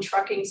stone,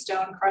 trucking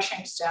stone,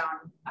 crushing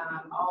stone,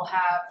 all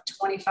have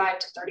 25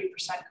 to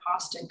 30%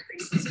 cost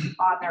increases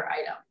on their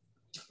item.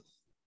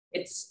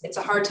 It's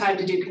a hard time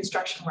to do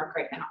construction work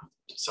right now.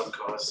 Some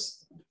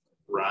costs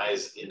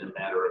rise in a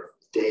matter of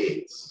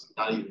days,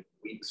 not even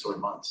weeks or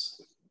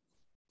months,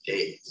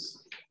 days.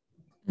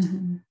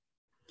 Mm-hmm.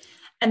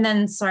 And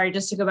then, sorry,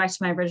 just to go back to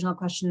my original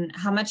question,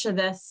 how much of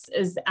this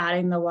is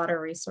adding the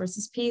water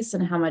resources piece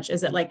and how much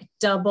is it like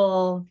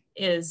double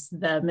is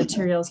the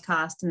materials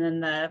cost and then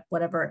the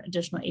whatever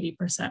additional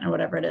 80% or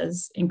whatever it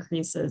is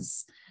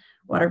increases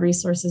water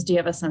resources? Do you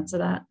have a sense of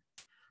that?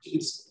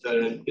 It's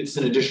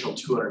an additional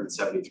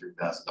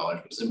 $273,000,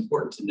 but it's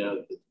important to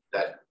note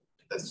that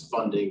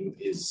funding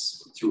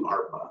is through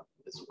ARPA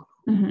as well.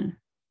 Mm-hmm.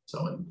 So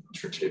I'm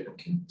sure Chapin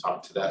can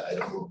talk to that. I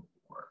don't know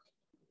more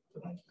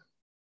than I can.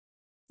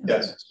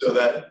 Yes, so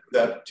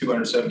that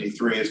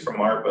 273 is from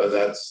ARPA.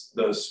 That's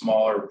the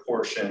smaller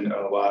portion.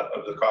 A lot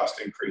of the cost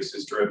increase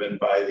is driven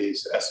by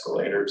these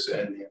escalators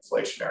and the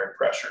inflationary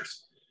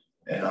pressures.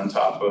 And on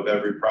top of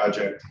every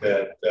project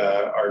that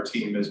our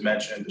team has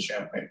mentioned, the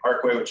Champlain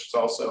Parkway, which is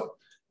also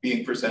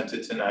being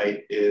presented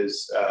tonight,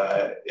 is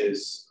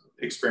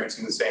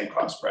experiencing the same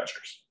cost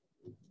pressures.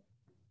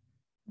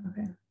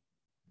 Okay.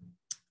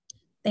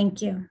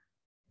 Thank you.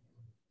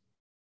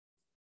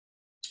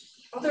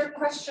 Other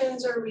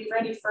questions? Or are we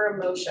ready for a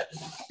motion?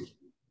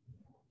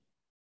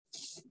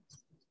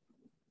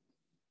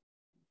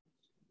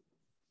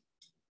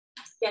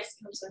 Yes,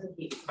 Councilor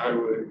McGee. I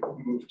would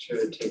move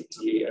to take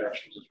the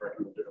actions as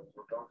recommended on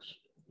board docs.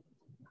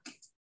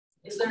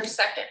 Is there a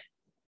second?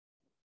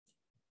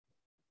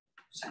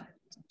 Second.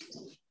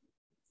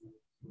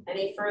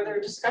 Any further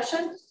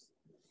discussion?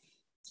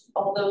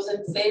 All those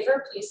in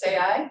favor, please say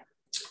aye.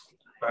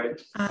 Aye.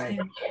 Aye.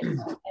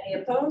 Any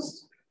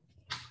opposed?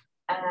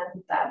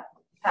 And that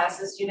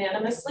passes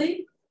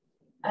unanimously.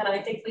 And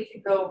I think we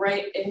could go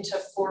right into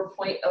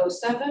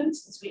 4.07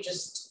 since we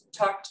just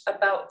talked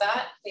about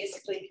that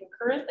basically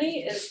concurrently.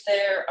 Is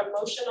there a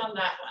motion on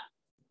that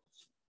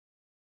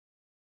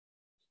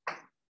one?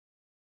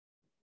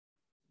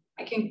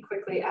 I can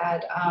quickly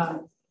add,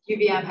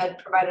 UVM had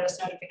provided us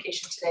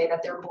notification today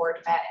that their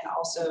board met and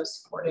also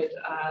supported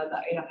the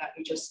item that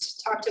we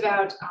just talked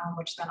about,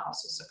 which then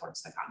also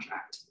supports the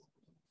contract.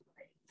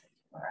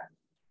 All right.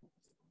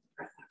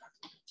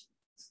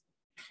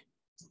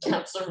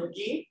 Councilor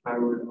McGee. I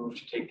would move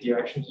to take the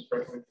actions as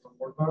recommended on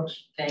board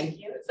docs. Thank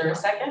you. Is there a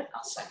second?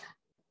 I'll second.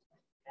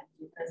 Thank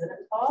you,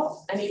 President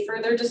Paul. Any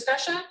further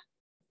discussion?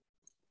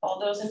 All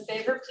those in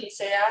favor, please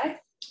say aye.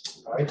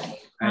 Aye.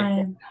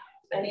 Aye.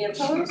 Any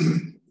opposed?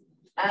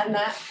 And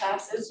that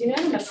passes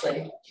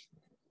unanimously.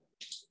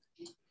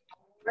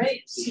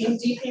 Great. Team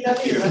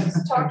DPW,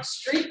 let's talk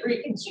street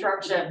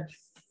reconstruction.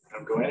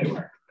 Don't go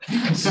anywhere.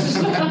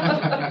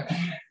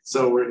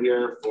 So we're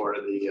here for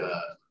the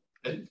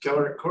and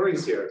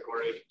Corey's here.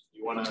 Corey,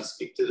 you want to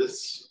speak to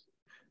this?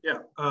 Yeah,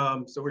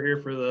 so we're here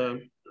for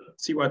the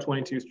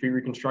CY22 street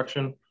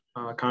reconstruction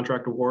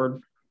contract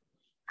award.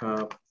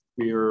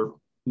 We are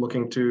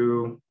looking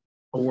to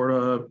award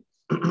a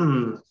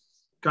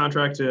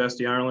contract to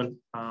SD Ireland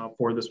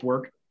for this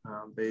work.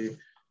 They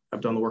have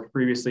done the work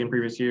previously in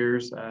previous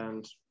years,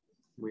 and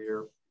we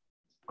are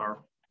our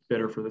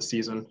bidder for the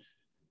season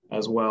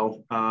as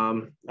well.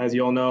 As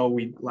you all know,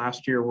 we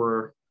last year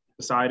were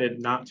decided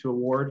not to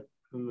award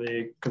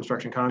the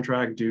construction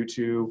contract due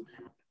to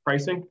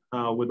pricing,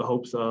 with the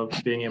hopes of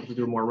being able to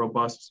do a more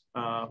robust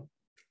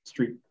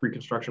street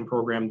reconstruction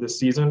program this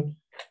season.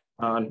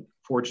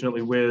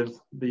 Unfortunately, with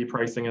the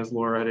pricing, as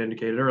Laura had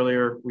indicated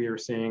earlier, we are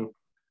seeing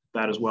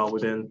that as well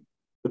within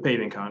the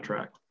paving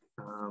contract.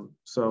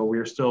 So we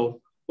are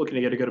still looking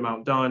to get a good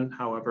amount done,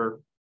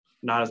 however,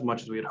 not as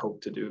much as we had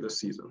hoped to do this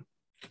season.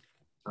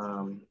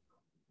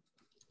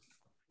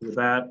 With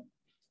that,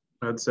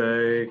 I'd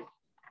say,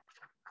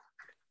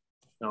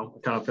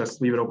 kind of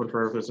just leave it open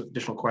for if there's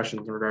additional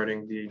questions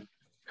regarding the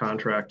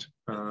contract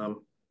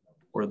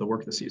or the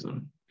work this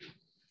season.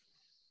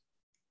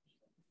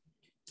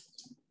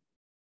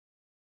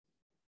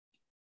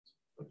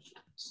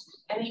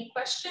 Any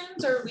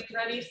questions? Or are we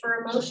ready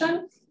for a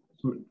motion?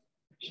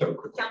 So,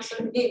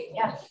 Councilor McGee,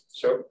 yeah.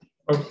 So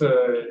of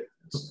the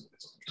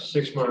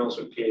 6 miles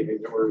of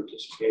paving that we're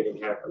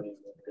anticipating happening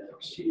in the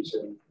next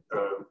season,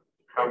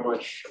 how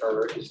much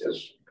is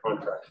this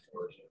contract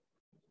for?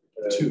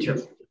 Is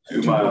it,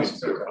 2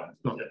 miles.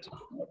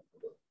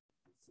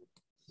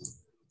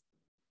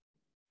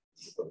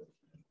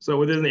 So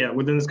within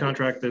this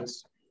contract,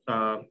 that's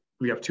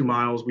we have 2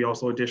 miles. We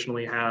also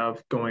additionally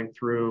have going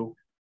through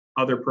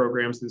other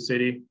programs in the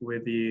city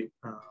with the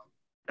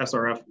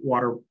SRF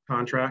water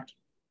contract.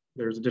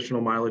 There's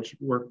additional mileage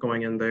work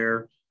going in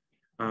there.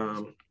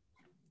 I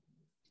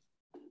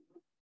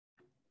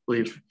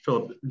believe,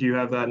 Philip, do you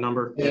have that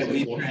number? Yeah,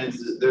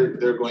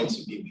 they're going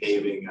to be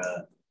paving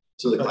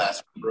some of the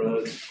class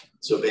roads.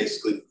 So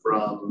basically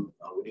from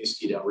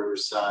Winooski down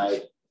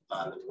Riverside,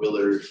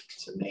 Willard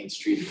to Main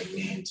Street, and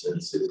Main to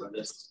the city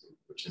limits,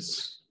 which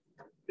is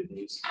good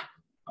news.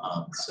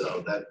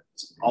 So that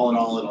all in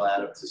all, it'll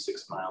add up to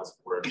 6 miles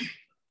worth.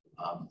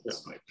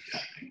 This might be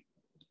happening.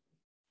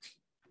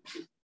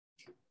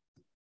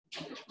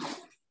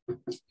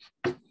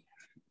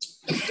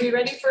 Are we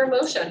ready for a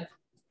motion?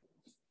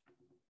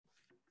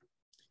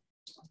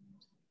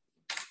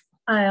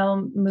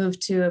 I'll move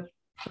to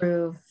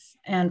approve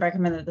and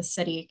recommend that the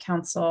city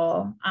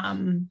council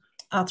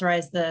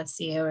authorize the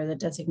CEO or the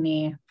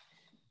designee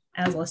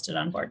as listed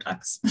on board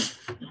docs.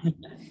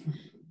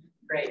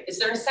 Great. Is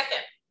there a second?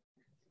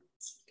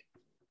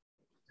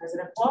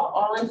 President Paul,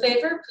 all in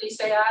favor, please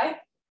say aye.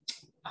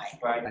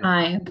 Aye.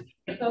 Aye.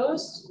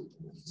 Opposed?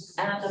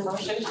 And the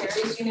motion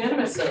carries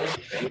unanimously.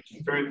 Thank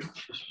you very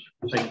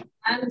much.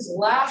 And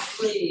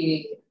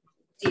lastly,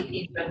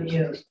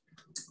 DPW.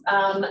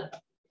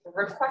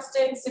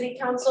 Requesting City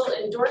Council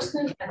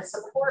endorsement and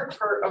support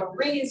for a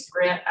RAISE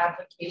grant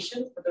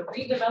application for the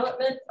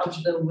redevelopment of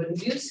the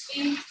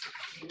Winooski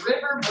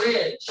River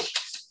Bridge.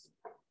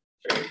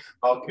 Great.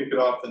 I'll kick it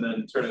off and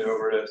then turn it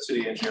over to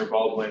City Engineer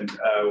Baldwin.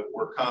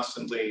 We're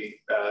constantly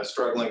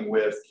struggling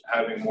with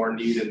having more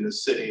need in the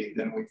city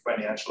than we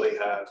financially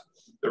have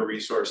the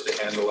resource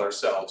to handle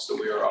ourselves. So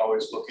we are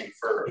always looking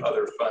for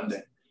other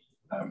funding.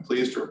 I'm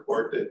pleased to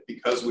report that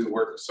because we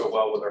work so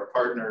well with our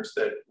partners,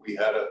 that we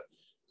had a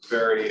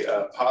very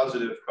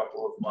positive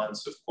couple of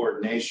months of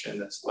coordination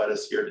that's led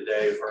us here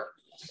today for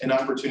an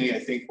opportunity. I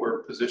think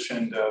we're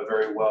positioned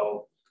very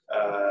well.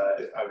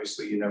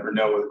 Obviously, you never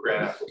know with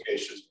grant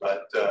applications,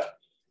 but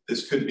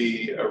this could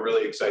be a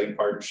really exciting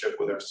partnership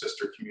with our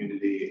sister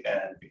community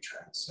and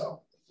VTrans.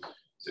 So,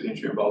 City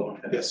Engineer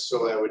Baldwin. Yes,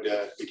 so I would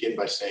begin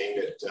by saying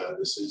that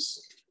this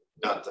is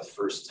not the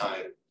first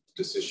time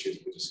this issue has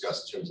been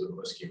discussed in terms of the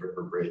Winooski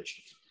River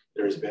Bridge.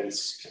 There has been a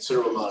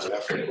considerable amount of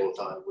effort both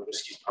on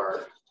Winooski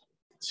Park,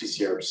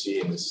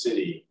 CCRC, and the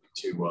city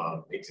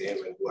to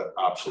examine what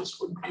options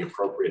would be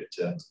appropriate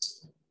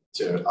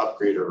to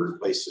upgrade or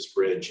replace this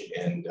bridge.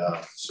 And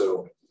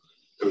so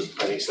there was a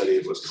planning study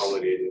that was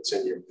culminated. It's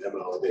in your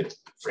memo that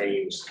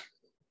frames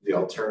the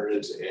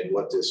alternatives and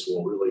what this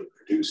will really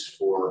produce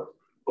for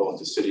both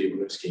the city of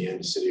Winooski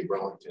and the city of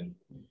Burlington.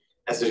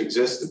 As it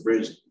exists, the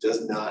bridge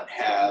does not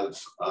have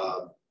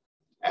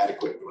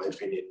adequate, in my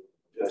opinion,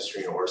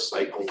 pedestrian or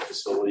cycling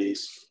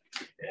facilities.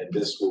 And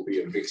this will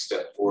be a big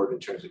step forward in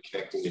terms of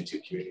connecting the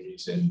 2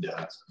 communities and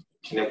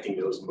connecting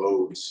those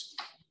modes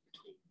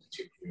between the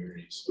 2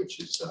 communities, which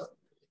is,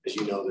 as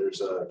you know, there's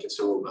a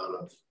considerable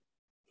amount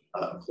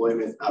of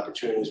employment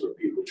opportunities where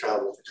people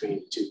travel between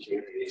the 2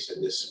 communities,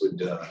 and this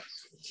would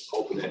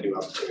open that new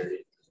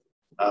opportunity.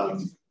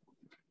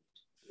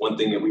 One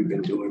thing that we've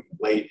been doing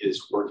late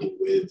is working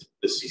with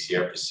the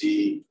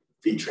CCRC,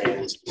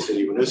 VTrans, the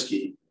city of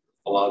Winooski,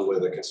 along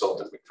with a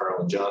consultant,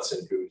 McFarland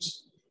Johnson,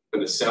 who's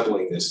been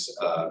assembling this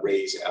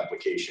RAISE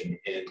application.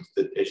 And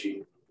as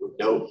you would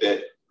note,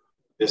 that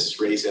this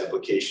RAISE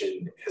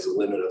application has a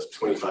limit of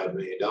 $25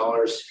 million.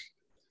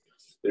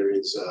 There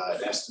is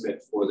an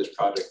estimate for this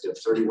project of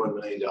 $31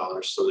 million,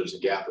 so there's a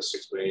gap of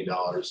 $6 million.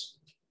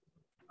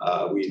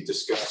 We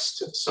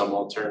discussed some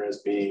alternatives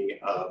being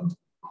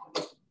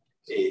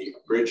a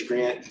bridge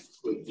grant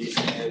with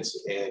VTrans,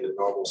 and a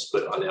normal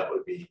split on that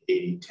would be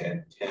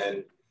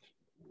 80-10-10.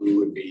 We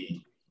would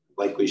be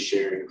likely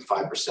sharing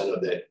 5%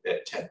 of that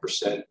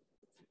 10%.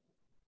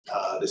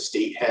 The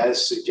state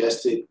has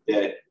suggested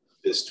that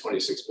this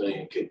 26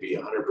 million could be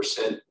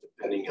 100%,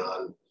 depending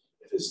on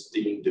if it's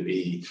deemed to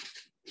be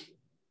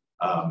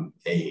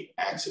a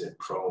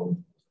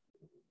accident-prone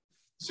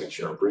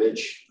section or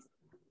bridge.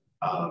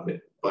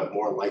 But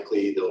more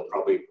likely, they'll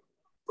probably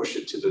push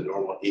it to the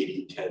normal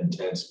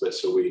 80-10-10 split.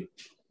 So we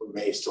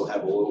may still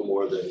have a little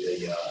more than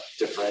the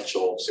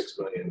differential 6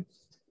 million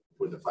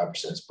with the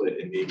 5% split,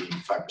 and maybe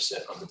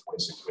 5% on the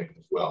 26 million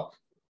as well.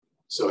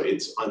 So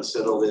it's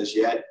unsettled as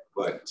yet,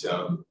 but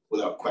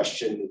without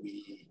question,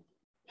 we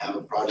have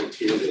a project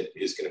here that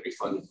is going to be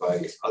funded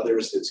by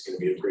others. That's going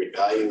to be of great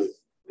value.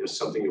 There's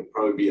something that will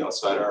probably be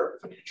outside our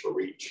financial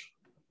reach.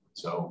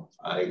 So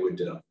I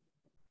would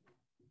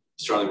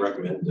strongly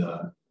recommend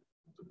the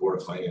Board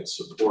of Finance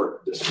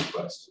support this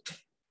request.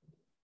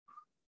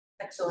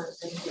 Excellent,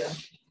 thank you.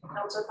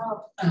 Councilor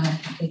Paul.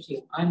 Thank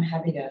you. I'm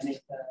happy to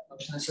make the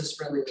motion. This is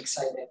really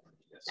exciting.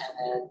 Yes.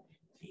 And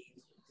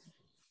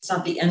it's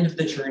not the end of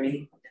the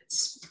journey.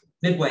 It's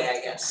midway,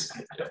 I guess.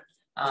 Yeah.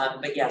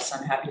 But yes,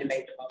 I'm happy to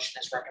make the motion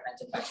as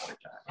recommended by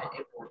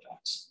Board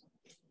Docs.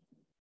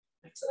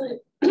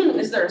 Excellent.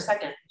 Is there a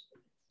second?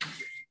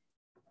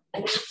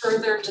 Any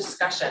further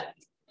discussion?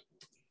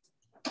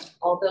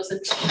 All those in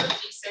favor,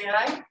 please say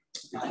aye.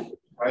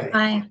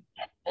 Aye.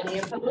 Any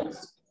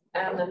opposed?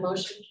 And the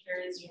motion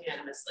carries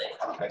unanimously.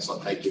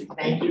 Excellent, thank you.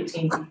 Thank you,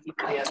 Team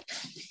BPPF.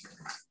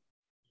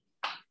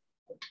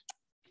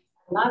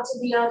 Not to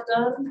be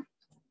outdone,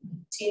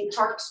 Team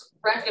Parks,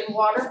 Rec, and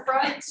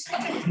Waterfront.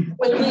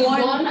 With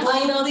one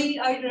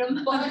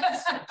item, but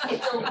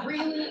it's a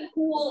really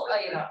cool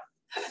item.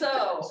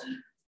 So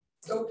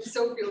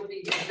Sophie will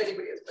be, if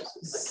anybody has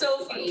questions.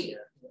 Sophie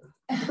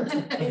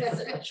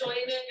is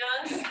joining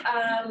us.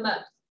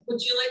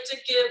 Would you like to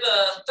give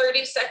a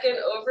 30-second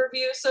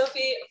overview,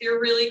 Sophie, of your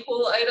really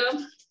cool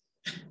item?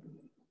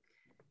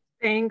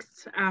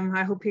 Thanks.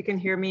 I hope you can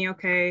hear me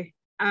okay.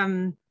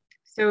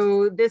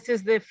 So this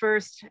is the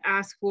first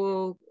ask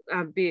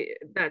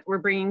that we're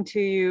bringing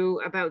to you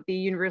about the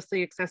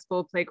universally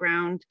accessible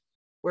playground.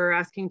 We're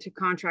asking to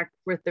contract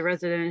with the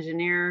resident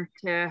engineer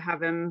to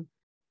have him,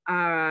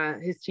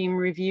 his team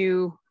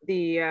review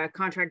the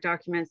contract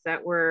documents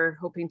that we're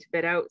hoping to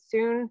bid out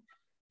soon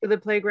for the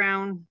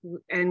playground.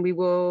 And we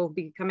will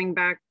be coming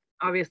back,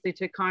 obviously,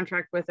 to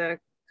contract with a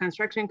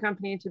construction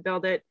company to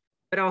build it,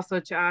 but also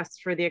to ask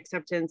for the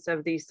acceptance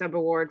of the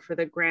sub-award for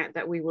the grant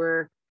that we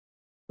were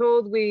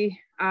told we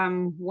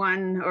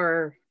won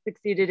or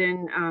succeeded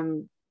in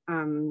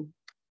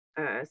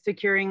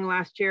securing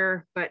last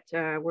year, but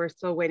we're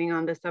still waiting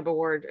on the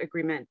sub-award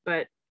agreement.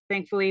 But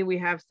thankfully we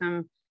have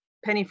some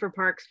penny for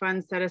parks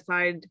funds set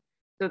aside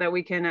so that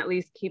we can at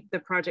least keep the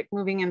project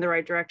moving in the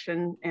right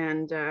direction,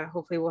 and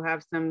hopefully we'll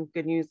have some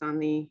good news on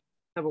the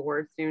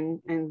sub-award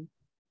soon and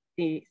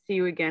see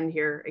you again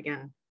here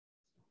again.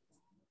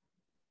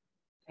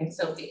 Thanks,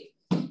 Sophie.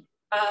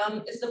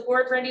 Is the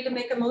board ready to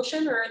make a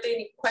motion, or are there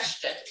any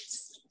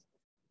questions?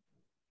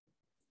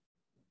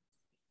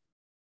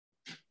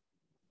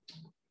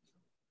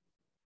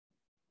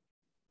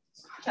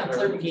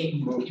 Councillor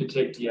McGee. Move to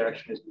take the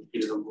action as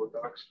indicated on board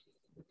docs.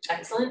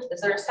 Excellent.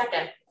 Is there a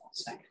second?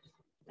 Second.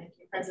 Thank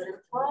you, President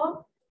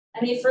Paul.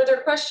 Any further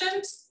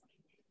questions?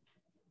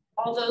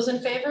 All those in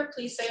favor,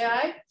 please say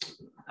aye.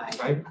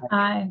 Aye.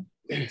 Aye.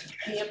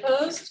 Any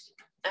opposed?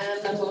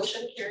 And the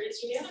motion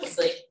carries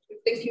unanimously.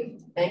 Thank you.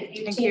 Thank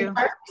you, Thank Team you.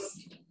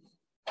 Parks.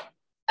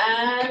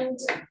 And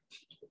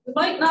we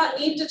might not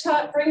need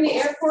to bring the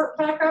airport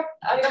back up.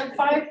 Item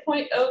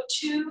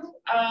 5.02.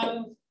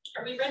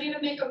 Are we ready to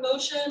make a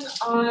motion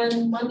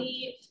on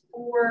money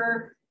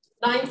for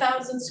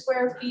 9,000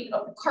 square feet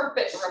of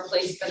carpet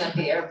replacement at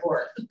the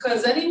airport?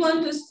 Because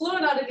anyone who's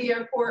flown out of the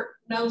airport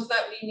knows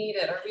that we need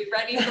it. Are we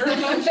ready for a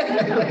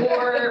motion?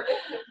 Or,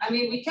 I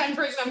mean, we can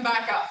bring them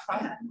back up.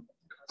 Huh?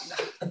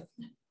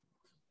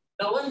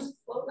 No one's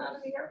flown out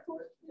of the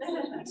airport?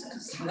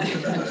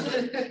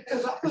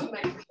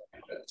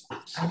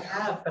 I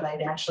have, but I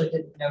actually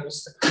didn't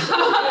notice the.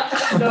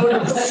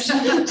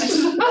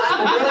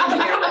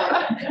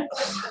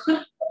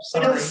 I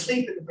don't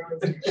sleep in the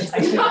Burlington. I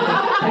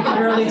can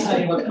barely tell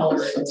you what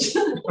color it is.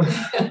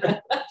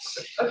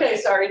 Okay,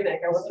 sorry,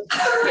 Nick. I wasn't.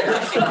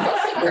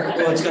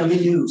 Well, it's going to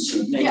be new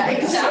soon. Yeah,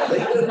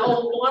 exactly.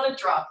 I'll want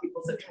to draw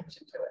people's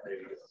attention to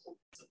it.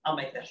 I'll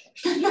make that.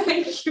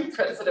 Thank you,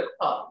 President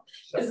Paul.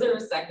 Is there a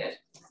second?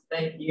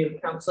 Thank you,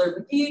 Councillor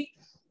McGee.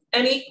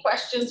 Any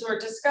questions or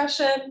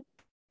discussion?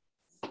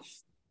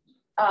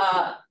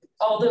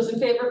 All those in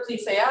favor,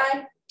 please say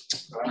aye.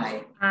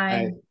 Aye.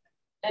 Aye.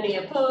 Any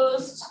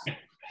opposed?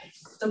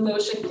 The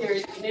motion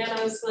carries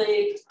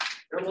unanimously.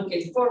 We're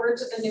looking forward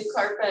to the new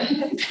carpet.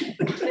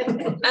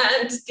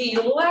 And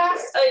the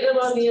last item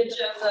on the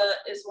agenda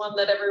is one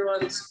that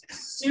everyone's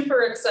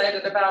super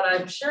excited about,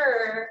 I'm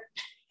sure.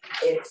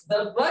 It's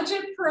the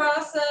budget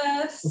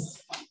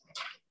process.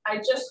 I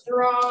just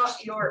draw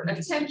your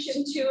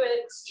attention to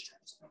it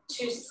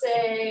to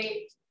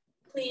say,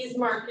 please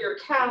mark your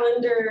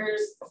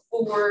calendars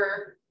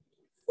for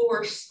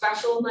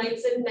special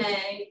nights in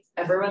May.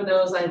 Everyone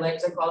knows I like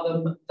to call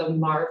them the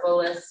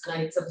marvelous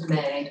nights of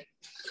May.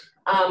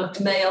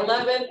 May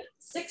 11th,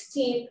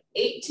 16th,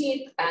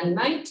 18th, and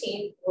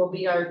 19th will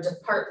be our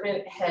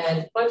department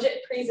head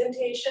budget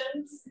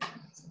presentations.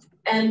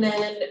 And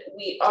then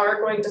we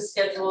are going to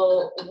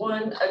schedule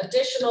one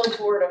additional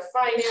Board of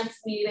Finance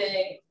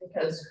meeting,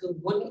 because who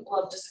wouldn't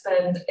love to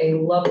spend a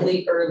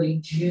lovely early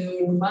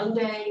June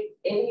Monday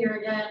in here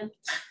again?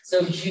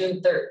 So June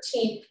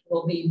 13th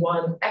will be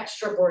one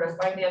extra Board of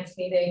Finance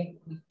meeting.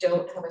 We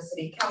don't have a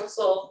City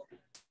Council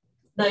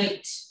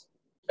night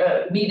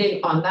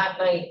meeting on that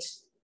night.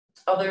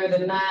 Other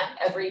than that,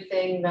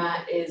 everything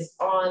that is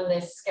on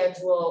this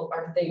schedule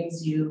are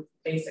things you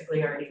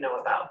basically already know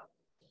about.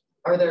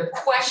 Are there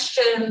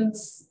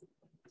questions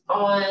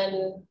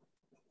on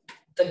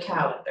the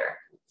calendar?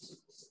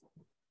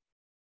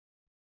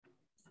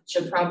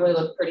 Should probably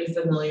look pretty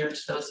familiar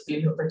to those of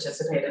you who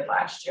participated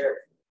last year.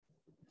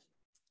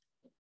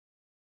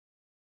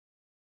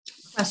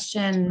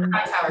 Question.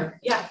 Hi, Howard.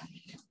 Yeah.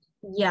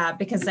 Yeah,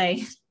 because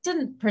I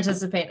didn't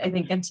participate, I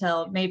think,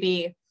 until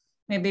maybe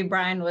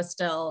Brian was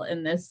still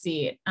in this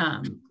seat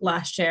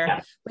last year,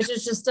 which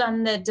is just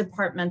on the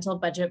departmental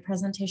budget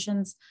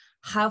presentations.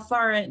 how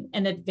far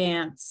in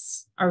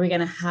advance are we going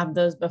to have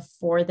those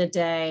before the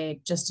day,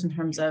 just in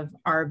terms of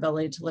our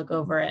ability to look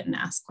over it and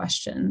ask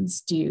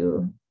questions, do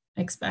you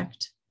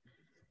expect?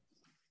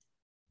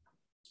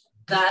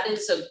 That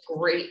is a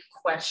great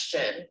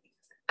question,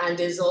 and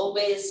is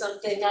always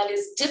something that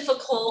is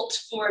difficult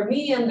for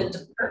me and the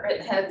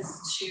department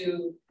heads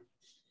to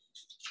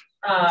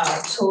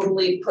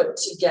totally put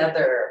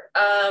together.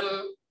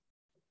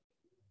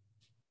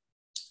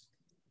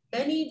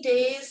 Many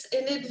days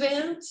in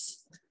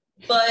advance,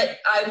 but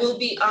I will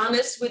be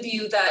honest with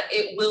you that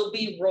it will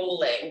be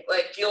rolling.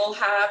 Like, you'll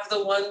have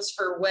the ones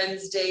for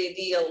Wednesday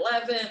the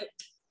 11th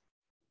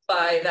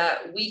by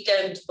that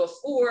weekend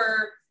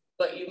before,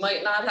 but you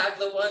might not have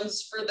the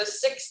ones for the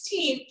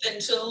 16th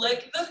until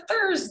like the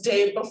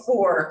Thursday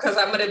before, because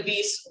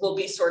we'll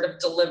be sort of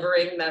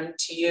delivering them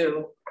to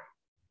you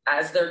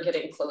as they're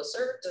getting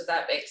closer. Does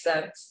that make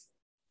sense?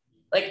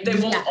 Like, they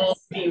won't all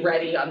be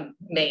ready on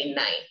May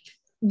 9th.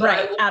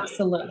 Right,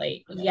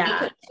 absolutely,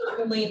 yeah. We can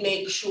certainly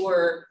make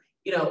sure,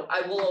 you know,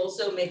 I will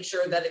also make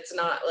sure that it's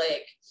not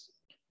like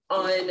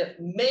on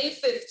May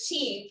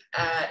 15th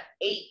at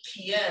 8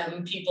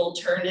 p.m. people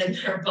turn in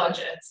their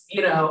budgets.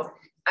 You know,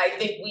 I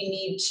think we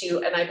need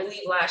to, and I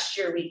believe last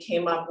year we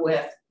came up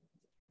with,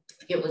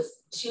 it was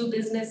 2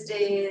 business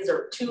days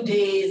or 2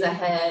 days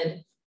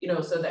ahead, you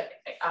know, so that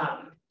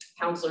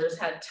counselors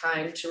had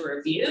time to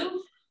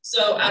review.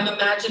 So I'm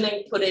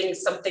imagining putting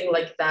something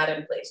like that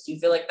in place. Do you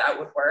feel like that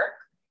would work?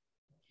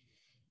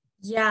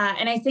 Yeah,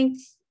 and I think,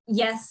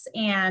 yes,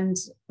 and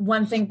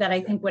one thing that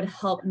I think would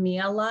help me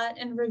a lot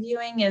in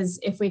reviewing is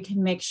if we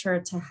can make sure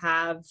to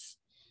have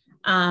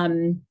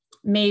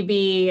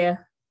maybe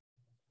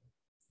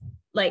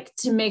like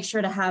to make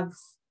sure to have,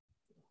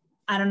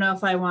 I don't know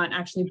if I want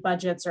actually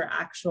budgets or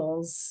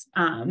actuals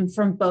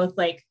from both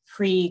like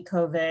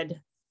pre-COVID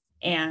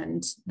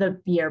and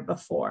the year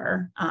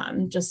before,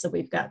 just so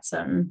we've got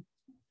some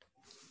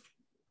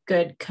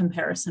good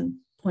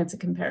points of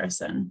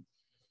comparison.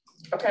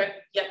 Okay,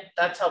 yep,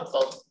 that's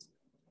helpful.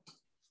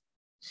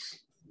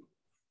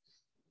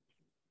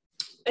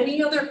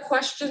 Any other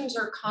questions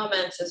or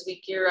comments as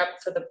we gear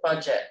up for the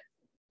budget?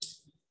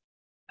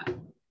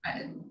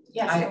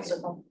 Yes,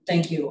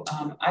 thank you.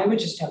 I would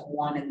just have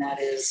one, and that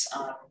is,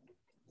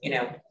 you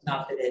know,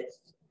 not that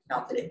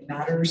it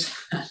matters,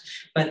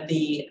 but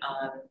the,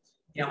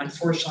 you know,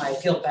 unfortunately,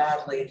 I feel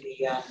badly.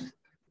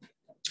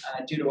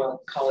 Due to a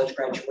college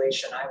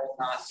graduation, I will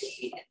not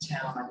be in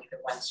town on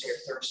either Wednesday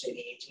or Thursday, the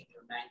 18th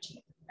or 19th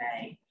of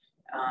May.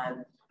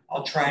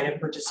 I'll try to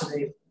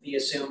participate via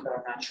Zoom, but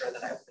I'm not sure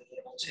that I will be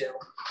able to.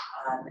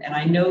 And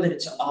I know that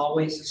it's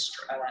always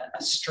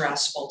a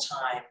stressful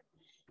time.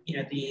 You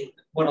know,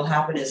 what will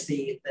happen is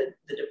the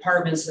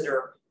departments that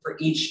are for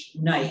each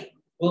night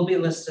will be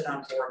listed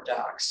on board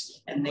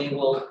docs, and they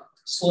will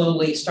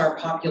slowly start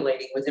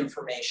populating with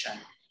information.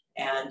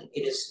 And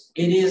it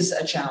is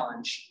a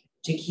challenge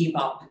to keep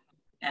up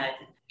and,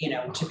 you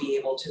know, to be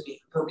able to be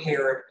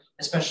prepared,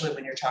 especially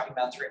when you're talking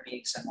about 3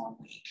 meetings in 1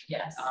 week.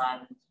 Yes.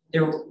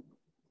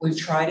 We've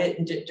tried it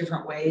in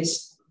different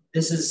ways.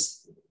 It's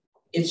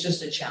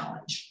just a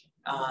challenge.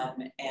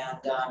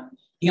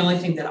 The only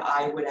thing that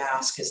I would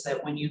ask is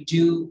that when you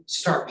do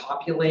start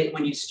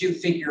when you do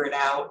figure it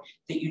out,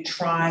 that you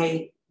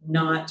try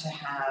not to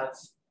have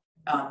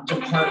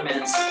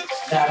departments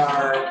that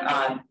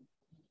are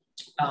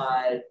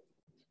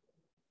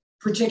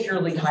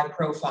particularly high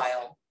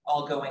profile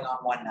all going on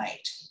one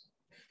night.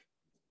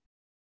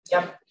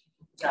 Yep,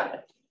 got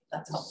it.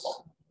 That's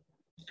helpful.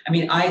 I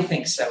mean, I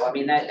think so. I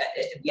mean,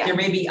 there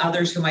may be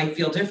others who might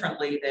feel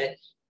differently. That'd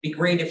be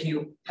great if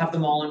you have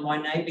them all in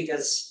one night,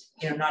 because,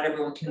 you know, not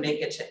everyone can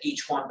make it to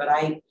each one. But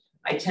I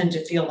tend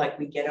to feel like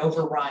we get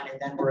overrun,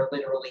 and then we're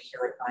literally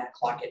here at 9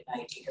 o'clock at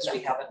night because we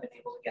haven't been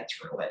able to get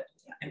through it,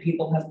 and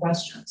people have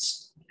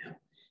questions. You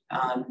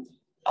know,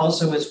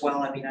 also as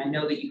well. I mean, I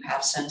know that you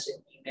have sent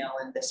an email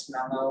in this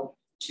memo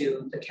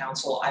to the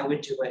council. I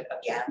would do it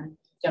again,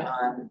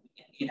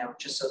 you know,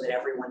 just so that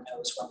everyone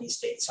knows when these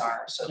dates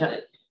are, so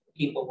that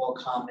people will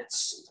come.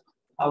 It's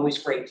always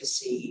great to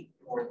see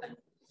more than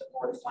the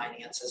Board of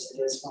Finance as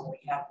it is when we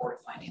have Board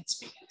of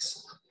Finance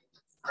meetings.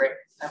 Great,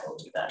 I will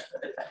do that.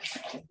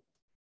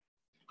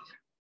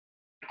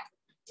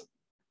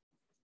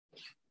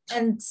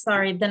 And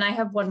sorry, then I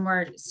have one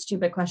more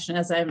stupid question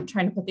as I'm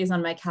trying to put these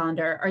on my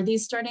calendar. Are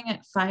these starting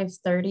at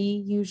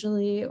 5:30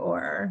 usually,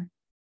 or?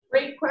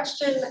 Great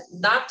question,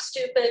 not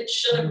stupid,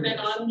 should have been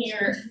on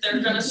here.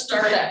 They're gonna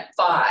start at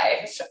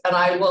 5, and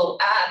I will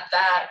add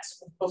that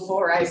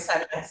before I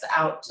send this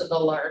out to the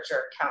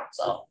larger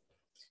council.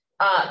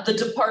 The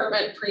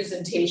department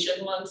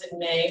presentation ones in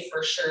May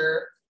for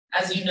sure.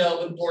 As you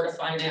know, with Board of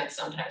Finance,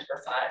 sometimes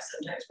we're 5,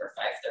 sometimes we're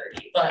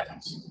 5:30, but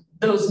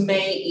those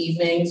May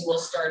evenings will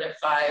start at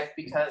 5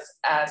 because,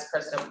 as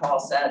President Paul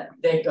said,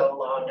 they go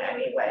long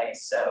anyway,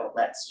 so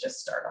let's just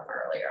start them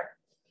earlier.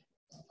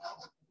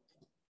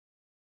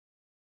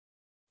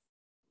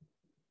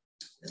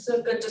 This is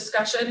a good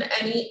discussion.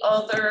 Any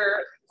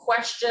other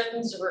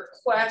questions,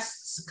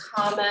 requests,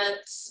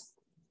 comments?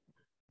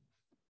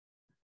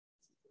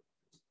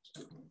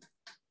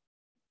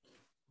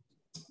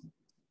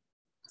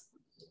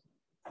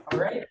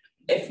 right,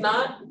 if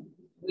not,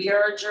 we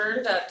are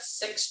adjourned at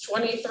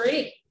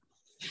 6:23.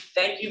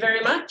 Thank you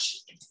very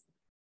much.